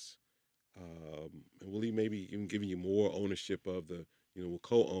advance, and we'll maybe even give you more ownership of the, we'll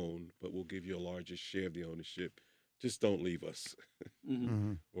co-own, but we'll give you a larger share of the ownership. Just don't leave us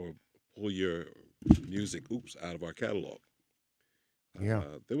or pull your music, out of our catalog. Yeah.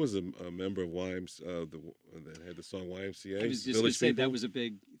 There was a member of YMCA that had the song YMCA. I was just going to Village say People. that was a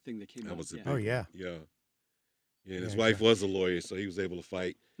big thing that came That out. was a yeah. big one. Yeah. Yeah. Yeah, and his Yeah, wife was a lawyer, so he was able to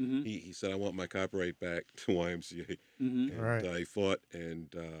fight. Mhm. He said, "I want my copyright back to YMCA," Mhm. and Right. he fought.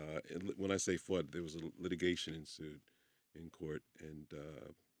 And when I say fought, there was a litigation ensued in court, and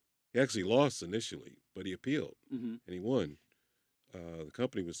he actually lost initially, but he appealed Mhm. and he won. The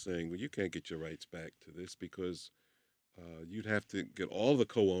company was saying, "Well, you can't get your rights back to this because you'd have to get all the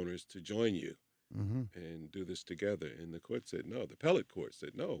co-owners to join you Mm-hmm. and do this together." And the court said no. The appellate court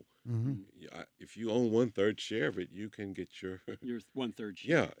said no. Mm-hmm. If you own 1/3 share of it, you can get your Your 1/3 share.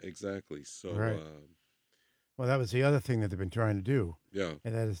 yeah, exactly. So Right. Well, that was the other thing that they've been trying to do, yeah,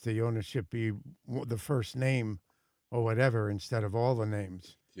 and that is the ownership be the first name or whatever instead of all the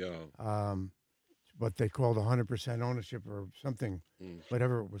names. yeah. What they called 100% ownership or something,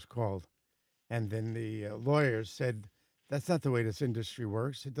 whatever it was called. And then the lawyers said, that's not the way this industry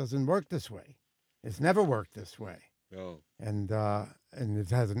works. It doesn't work this way. It's never worked this way. Oh, And it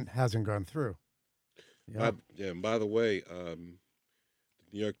hasn't gone through. Yeah. And by the way, the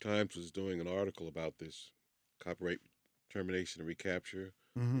New York Times was doing an article about this copyright termination and recapture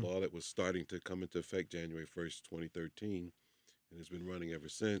Mhm. law that was starting to come into effect January 1st, 2013, and has been running ever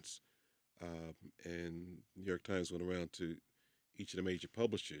since. And New York Times went around to each of the major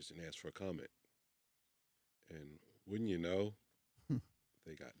publishers and asked for a comment. And wouldn't you know,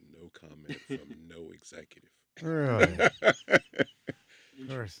 they got no comment from no executive. Really? Of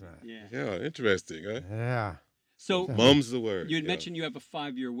course not. Yeah. Yeah, interesting, huh? Yeah. So Mum's the word. you had yeah. mentioned you have a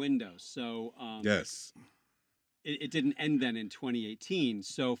 5-year window. So Yes. it didn't end then in 2018.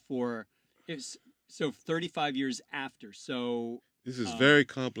 So so 35 years after. So This is very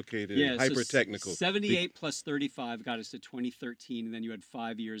complicated and so hyper technical. 78 plus 35 got us to 2013, and then you had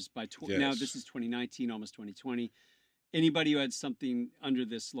 5 years by now Yes. this is 2019, almost 2020. Anybody who had something under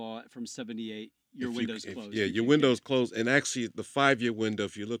this law from 78, your window's closed. Yeah, You your can't window's get closed. And actually, the 5-year window,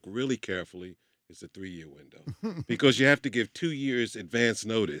 if you look really carefully, is a 3-year window because you have to give 2 years advance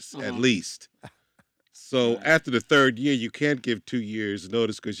notice at least. So Right. after the 3rd year, you can't give 2 years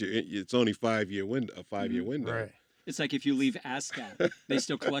notice because it's only 5-year window, a 5-year window. Right. It's like if you leave ASCAP, they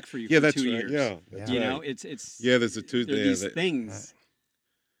still collect for you Yeah, for that's 2 right. years. Yeah, that's You right. know, it's Yeah, there's a two there are there. these things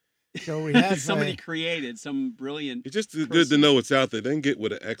So we have somebody created, some brilliant. It's just good to person. know what's out there. Then get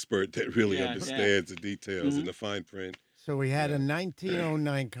with an expert that really Yeah, understands the details Mhm. and the fine print. So we had a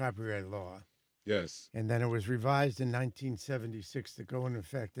 1909 copyright law, Yes. and then it was revised in 1976 to go into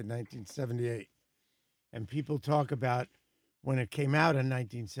effect in 1978. And people talk about when it came out in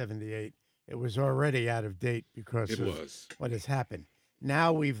 1978, it was already out of date because It of was. what has happened.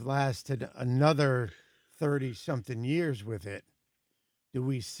 Now we've lasted another 30-something years with it. Do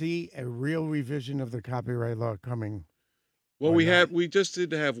we see a real revision of the copyright law coming? Well, Or not? we just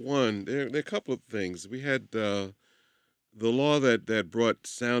did have one. There are a couple of things. We had the law that brought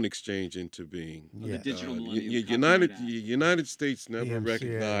sound exchange into being. The Yeah. Digital Uh, Millennium United Copyright Act, United States never DMCA,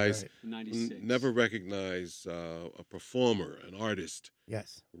 recognized right. 96. never recognized a performer, an artist,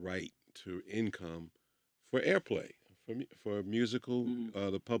 Yes. right to income for airplay for musical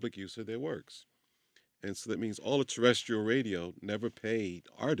Mhm. the public use of their works. And so that means all the terrestrial radio never paid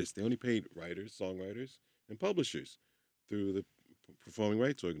artists. They only paid writers, songwriters, and publishers through the performing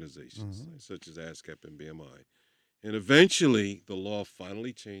rights organizations such as ASCAP and BMI. And eventually, the law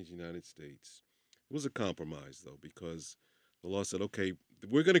finally changed in the United States. It was a compromise, though, because the law said, okay,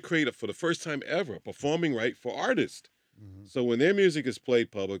 we're going to create, for the first time ever, a performing right for artists. So when their music is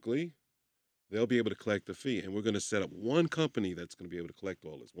played publicly, they'll be able to collect a fee. And we're going to set up one company that's going to be able to collect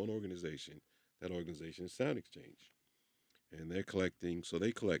all this, one organization. That organization is Sound Exchange. And they're collecting, so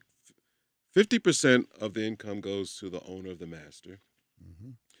they collect 50% of the income goes to the owner of the master.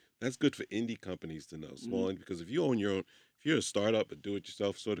 That's good for indie companies to know, small, because if you own your own, if you're a startup, a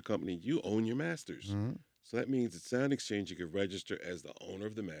do-it-yourself sort of company, you own your masters. So that means at Sound Exchange, you can register as the owner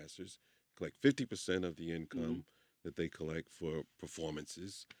of the masters, collect 50% of the income that they collect for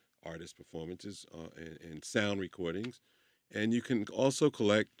performances, artist performances, and sound recordings. And you can also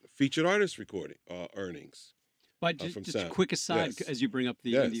collect featured artist recording earnings But from just a sound. quick aside, Yes. as you bring up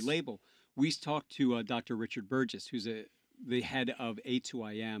the indie Yes. label, we talked to Dr. Richard Burgess, who's the head of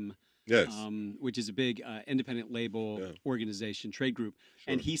A2IM, Yes. which is a big independent label Yeah. organization, trade group.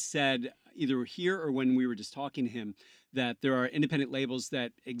 Sure. And he said, either here or when we were just talking to him, that there are independent labels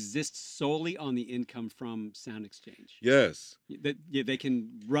that exist solely on the income from Sound Exchange. Yes. That they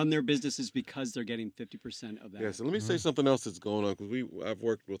can run their businesses because they're getting 50% of that. Yeah. So let me say something else that's going on, because I've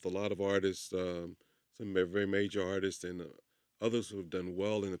worked with a lot of artists, some very major artists, and others who have done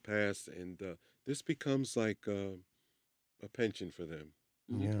well in the past, and this becomes like a pension for them.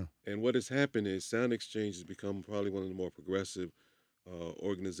 Yeah. And what has happened is Sound Exchange has become probably one of the more progressive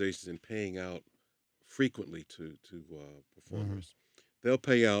organizations in paying out frequently to performers. They'll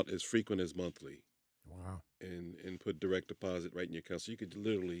pay out as frequent as monthly, Wow. and put direct deposit right in your account, so you could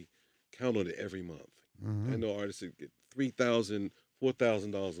literally count on it every month. I know artists that get $3,000,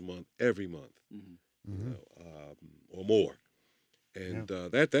 $4,000 a month every month, or more, and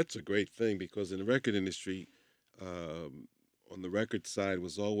that's a great thing, because in the record industry, on the record side,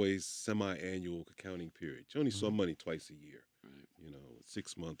 was always semi-annual accounting period. You only saw money twice a year, Right.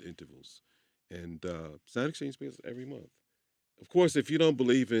 6-month intervals, and Sound Exchange pays every month. Of course, if you don't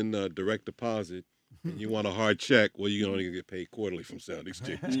believe in direct deposit and you want a hard check, well, you can only get paid quarterly from Sound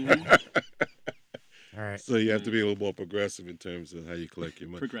Exchange. All right. So you have to be a little more progressive in terms of how you collect your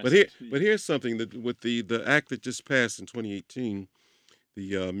money. Progressive. But here's something that with the act that just passed in 2018,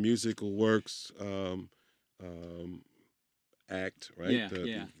 the Musical Works Act, right? Yeah,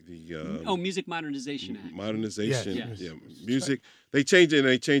 the, yeah. The Music Modernization Act. modernization, Yes, yeah, yes. music. They changed it. And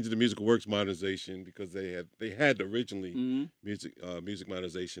they changed it to Musical Works Modernization, because they had originally Music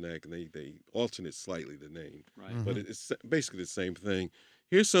Modernization Act, and they alternate slightly the name, Right. but it's basically the same thing.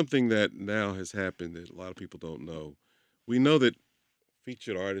 Here's something that now has happened that a lot of people don't know. We know that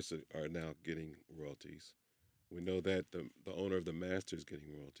featured artists are now getting royalties. We know that the owner of the master is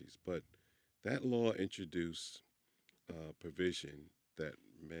getting royalties, but that law introduced provision that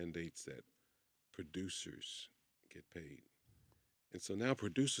mandates that producers get paid. And so now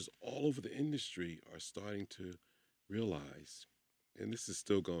producers all over the industry are starting to realize, and this is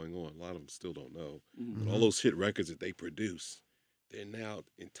still going on, a lot of them still don't know, but all those hit records that they produce, they're now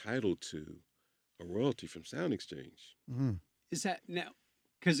entitled to a royalty from Sound Exchange. Is that now?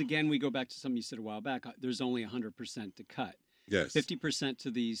 Because again, we go back to something you said a while back. There's only 100% to cut. Yes. 50%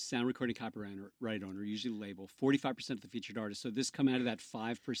 to the sound recording copyright owner, usually the label. 45% to the featured artist. So this come out of that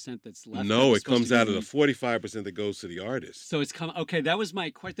 5% that's left. No, it comes out of the 45% that goes to the artist. So it's come. Okay, that was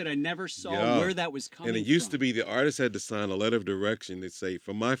my question that I never saw where that was coming. And it used to be the artist had to sign a letter of direction that say,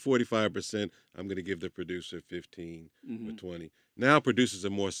 for my 45%, I'm going to give the producer 15 or 20. Now producers are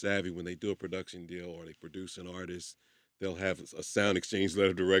more savvy. When they do a production deal or they produce an artist, they'll have a Sound Exchange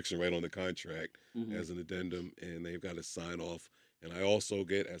letter of direction right on the contract as an addendum, and they've got to sign off. And I also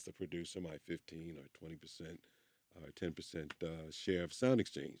get, as the producer, my 15 or 20% or 10% share of Sound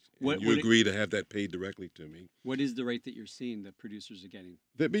Exchange. And you agree to have that paid directly to me. What is the rate that you're seeing that producers are getting?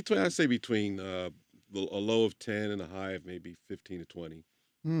 I'd say between a low of 10 and a high of maybe 15 to 20.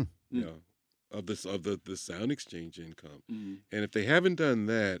 Of the Sound Exchange income. And if they haven't done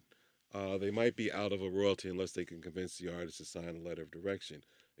that, they might be out of a royalty unless they can convince the artist to sign a letter of direction.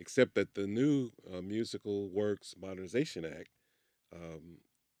 Except that the new Musical Works Modernization Act,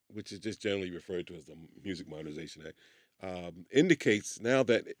 which is just generally referred to as the Music Modernization Act, indicates now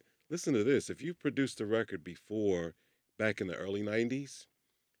that, listen to this, if you produced a record before, back in the early 90s,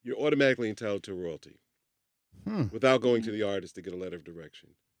 you're automatically entitled to a royalty without going to the artist to get a letter of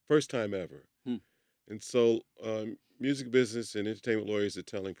direction. First time ever. And so music business and entertainment lawyers are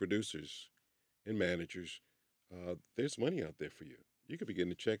telling producers and managers, there's money out there for you. You could be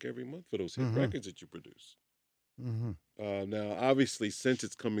getting a check every month for those hit records that you produce. Now, obviously, since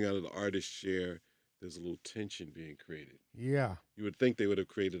it's coming out of the artist share, there's a little tension being created. Yeah. You would think they would have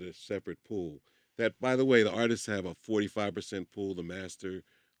created a separate pool. That, by the way, the artists have a 45% pool, the master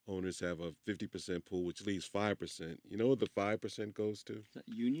owners have a 50% pool, which leaves 5%. You know what the 5% goes to? Is that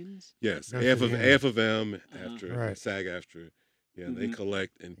unions? Yes, That's half of them after Right. SAG-AFTRA. Yeah, they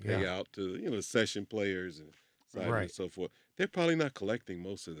collect and pay out to the session players and and so forth. They're probably not collecting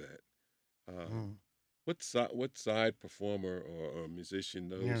most of that. What side performer or musician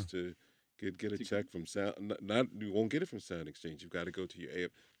knows to get a check from Sound? Not you won't get it from Sound Exchange. You've got to go to your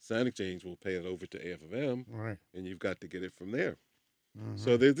Sound Exchange will pay it over to AFM, Right. and you've got to get it from there.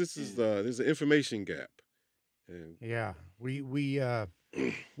 So there's an information gap. And Yeah,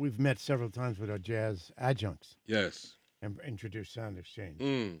 we've met several times with our jazz adjuncts yes, and introduced Sound Exchange.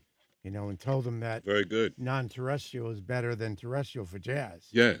 mm, And told them that very good. non-terrestrial is better than terrestrial for jazz,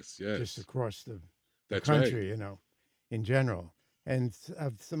 Yes, just yes, across the that's right. country, in general. And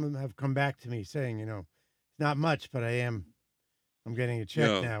some of them have come back to me saying, it's not much, but I'm getting a check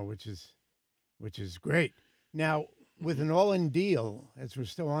Yeah, now, which is great. Now, with hmm an all-in deal, as we're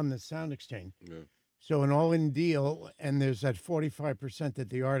still on the Sound Exchange, yeah, so an all-in deal, and there's that 45% that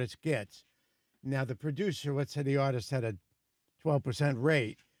the artist gets. Now, the producer, let's say the artist had a 12%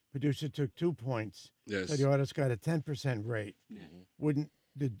 rate, producer took 2 points, so the yes. artist got a 10% rate. hmm Wouldn't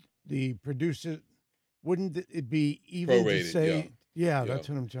the producer, wouldn't it be even to Prorated, yeah, say, yeah, yeah. that's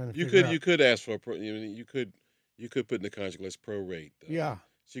what I'm trying to You figure could out. you could ask for a you could put in the contract, let's prorate. Yeah.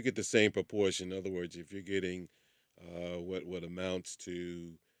 So you get the same proportion. In other words, if you're getting what amounts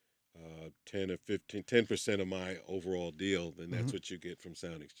to 10 or 10% of my overall deal, then Hmm. that's what you get from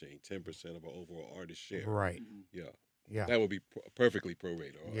Sound Exchange. 10% of our overall artist share. Right. Mhm. Yeah, Yeah. that would be perfectly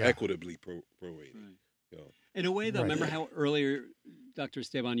prorated or Yeah. equitably prorated. Right. Yeah. In a way, though, Right. remember how earlier, Dr.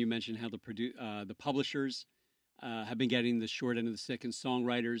 Esteban, you mentioned how the publishers have been getting the short end of the stick, and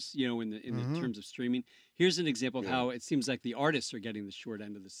songwriters, in the Hmm. terms of streaming. Here's an example of Yeah. how it seems like the artists are getting the short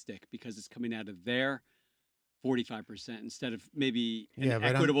end of the stick because it's coming out of their 45% instead of maybe an Yeah,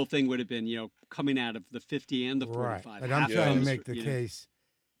 but equitable thing would have been, coming out of the 50 and the right. 45. But I'm Half trying to comes, make the you know, case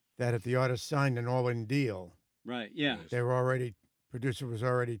that if the artist signed an all-in deal, right? Yeah. Yes. they were already producer was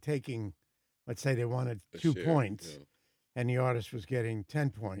already taking, let's say they wanted A 2 points, share. and the artist was getting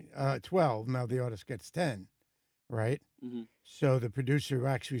 12. Now the artist gets 10, right? Hmm. So the producer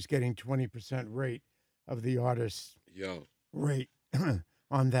actually is getting 20% rate of the artist's Yeah. rate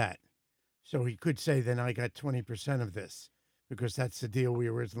on that. So he could say, then I got 20% of this because that's the deal we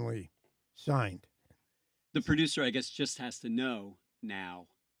originally signed. The producer, I guess, just has to know now.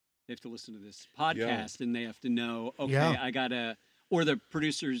 They have to listen to this Yeah. podcast and they have to know, okay, Yeah. I gotta, or the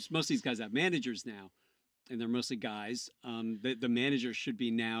producers, most of these guys have managers now, and they're mostly guys. The manager should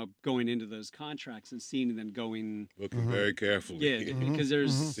be now going into those contracts and seeing and then going, Looking Mhm. very carefully. yeah, Mhm. because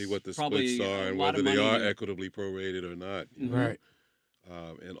there's Mhm. See what the probably splits are a and lot whether of they money are to- equitably prorated or not. Mhm. Right.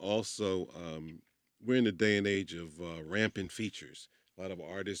 And also, we're in the day and age of rampant features. A lot of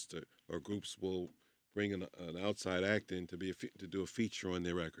artists or groups will bring an outside act in to to do a feature on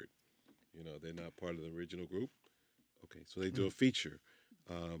their record. They're not part of the original group. Okay, so they do a feature.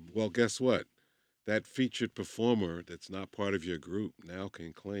 Well, guess what? That featured performer that's not part of your group now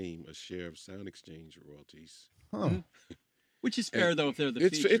can claim a share of Sound Exchange royalties. Huh. Mhm. Which is And fair though if they're the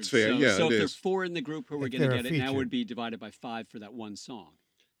it's featured. fair, So, yeah, so it if there are is. 4 in the group who are If going to they're a get it, now featured. would be divided by 5 for that one song.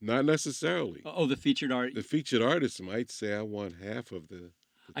 Not necessarily. Oh, the featured art. The featured artist might say, "I want half of the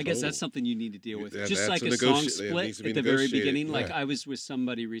I guess that's total." something you need to deal with. That- Just that's like a a song negoti- it split needs to be at the very negotiated, beginning. Like yeah. I was with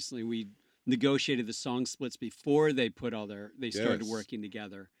somebody recently. We negotiated the song splits before they started Yes. working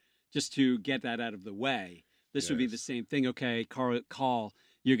together, just to get that out of the way. This would be the Yes. same thing. Okay, Carl,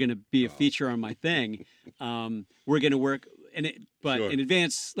 you're going to be a Carl. feature on my thing. We're going to work, but Sure. in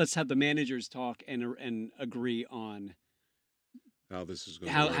advance, let's have the managers talk and agree on How this is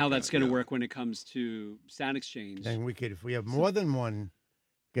going to how that's going to yeah. work when it comes to Sound Exchange. Then we could, if we have more than one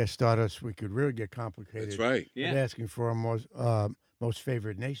guest artist, we could really get complicated. That's right. With Yeah. asking for a most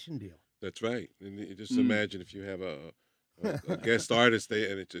favored nation deal. That's right. And you just Mm. imagine if you have a guest artist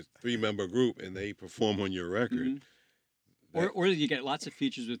and it's a 3-member group and they perform on your record. Mhm. Or you get lots of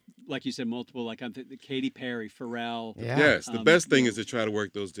features with, like you said, multiple. Like I'm thinking Katy Perry, Pharrell. Yeah. Yes, the best thing you is to try to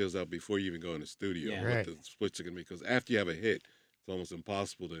work those deals out before you even go in the studio. Yeah. What Right. the splits are going to be, because after you have a hit, it's almost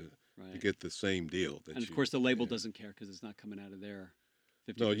impossible to Right. get the same deal. And of course, the label yeah. doesn't care because it's not coming out of their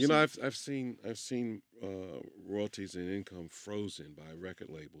 50%. No, I've seen royalties and income frozen by record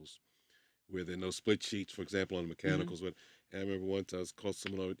labels, where there are no split sheets. For example, on the mechanicals. But I remember once I was called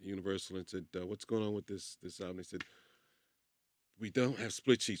someone at Universal and said, "What's going on with this album?" They said, "We don't have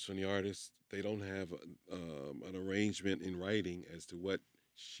split sheets from the artists. They don't have an arrangement in writing as to what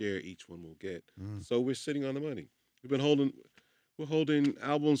share each one will get. Mm. So we're sitting on the money. We're holding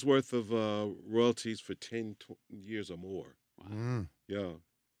albums worth of royalties for 10 years or more. Wow. Mm. Yeah.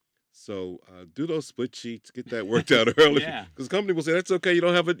 So do those split sheets. Get that worked out early. Yeah. Because company will say, that's okay. You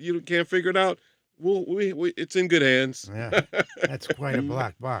don't have it. You can't figure it out. Well, it's in good hands. Yeah. That's quite a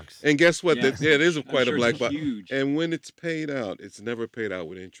black box. And guess what? Yeah. It is I'm quite sure a black it's box. huge. And when it's paid out, it's never paid out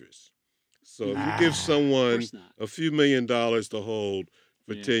with interest. So if you Ah. give Of someone course not. a few $1 million to hold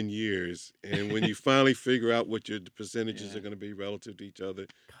for Yeah. 10 years, and when you finally figure out what your percentages Yeah. are going to be relative to each other,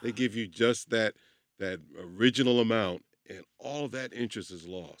 they give you just that original amount, and all of that interest is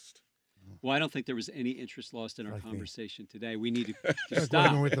lost. Well, I don't think there was any interest lost in our Like me. conversation today. We need to Like stop.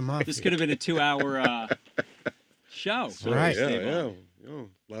 working with the mafia. This could have been a 2-hour show. Sure, Right. Yeah, Stay yeah. on.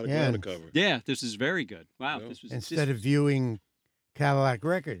 A lot of Yeah. ground to cover. Yeah, this is very good. Wow. Yeah. This was Instead of viewing Cadillac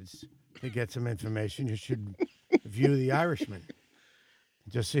Records to get some information, you should view The Irishman.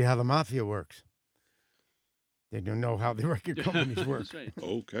 Just see how the mafia works. They don't know how the record companies work. That's right.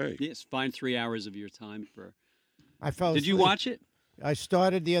 Okay. Yes, find 3 hours of your time for. I fell Did you asleep. watch it? I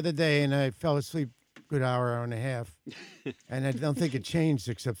started the other day and I fell asleep a good hour and a half. And I don't think it changed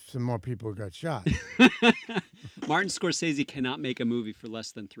except some more people got shot. Martin Scorsese cannot make a movie for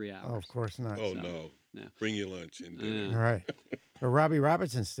less than 3 hours. Oh, of course not. Oh, So, no. no. Bring your lunch and Yeah. dinner. All right. But Robbie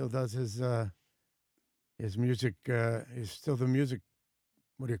Robertson still does his music. Is still the music.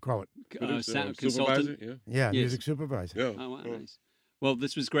 What do you call it? Producer, Sound supervisor? consultant. Yeah. Yeah, Yes. music supervisor. Yeah. Oh, wow, yeah. nice. Well,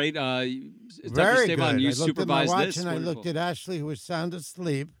 this was great. Dr. Very Esteban, good. you I looked at my supervised watch this. and I looked Wonderful. at Ashley, who was sound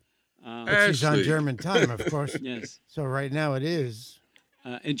asleep. Uh, But she's on Ashley. German time, of course. yes. So right now it is.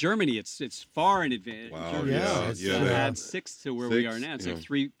 In Germany, it's far in advance. Wow, Germany, yeah, it's yeah. add 6 to where we are 6, now. It's yeah.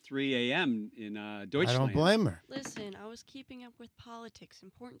 like 3 a.m. in Deutschland. I don't blame her. Listen, I was keeping up with politics.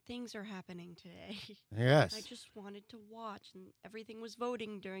 Important things are happening today. Yes. I just wanted to watch, and everything was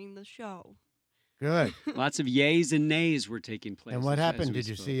voting during the show. Good. Lots of yays and nays were taking place. And what as happened? we Did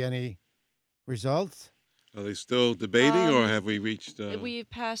you spoke. see any results? Are they still debating, or have we reached? We've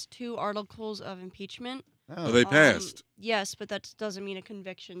passed 2 articles of impeachment. Oh, they passed. Yes, but that doesn't mean a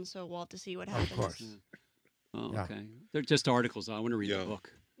conviction, so we'll have to see what happens. Of course. Oh, Yeah. okay. They're just articles. I want to read Yeah. the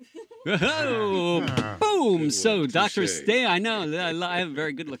book. Oh, Ah. boom! Good So, one. Dr. Touche. Esteban, I know. I have a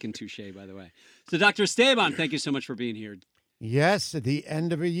very good-looking touche, by the way. So, Dr. Esteban, thank you so much for being here. Yes, at the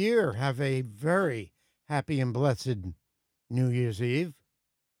end of a year, have a very happy and blessed New Year's Eve.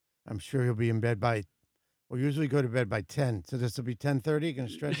 I'm sure you'll be in bed by. We usually go to bed by 10, so this will be 10:30. Going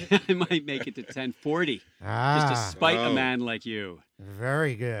to stretch it. I might make it to 10:40, Ah, just to spite a Wow. man like you.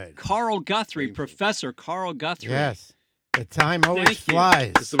 very good. Karl Guthrie, Painful. Professor Karl Guthrie. Yes, the time always Thank you.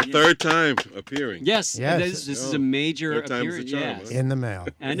 flies It's the third time appearing. Yes, Yes. this is Oh, a major third time's the appearance. charm, Yes. huh? in the mail.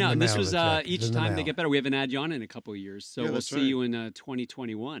 I In know, the and this mail, was the check is each in the time they mail. get better. We haven't had you on in a couple of years, so Yeah, we'll that's see right. you in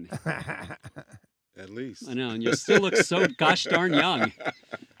 2021. At least. I know, and you still look so gosh darn young.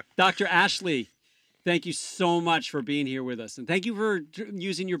 Dr. Ashley, thank you so much for being here with us, and thank you for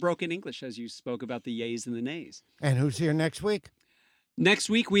using your broken English as you spoke about the yays and the nays. And who's here next week? Next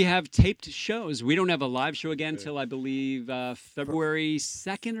week, we have taped shows. We don't have a live show again until, I believe, February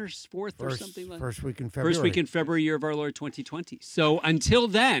 2nd or 4th or something like that. First week in February. First week in February, year of our Lord 2020. So until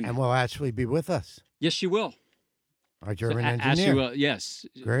then, And will Ashley be with us? yes, you will. Our So German Ashley engineer. will, yes.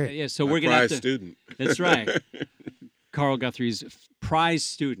 Great. Yeah, so My we're going to have prize to. student. That's right. Karl Guthrie's prize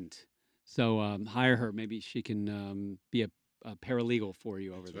student. So hire her. Maybe she can be a paralegal for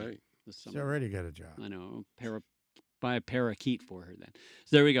you over That's there right. this She's summer. already got a job. I know. Buy a parakeet for her then.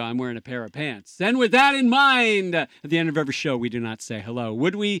 So there we go. I'm wearing a pair of pants. And with that in mind, at the end of every show, we do not say hello.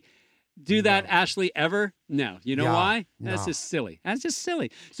 Would we do that, Ashley, ever? No. You know Yeah, why? That's no. just silly. That's just silly.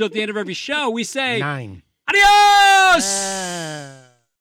 So at the end of every show, we say, 9. adios! Ah.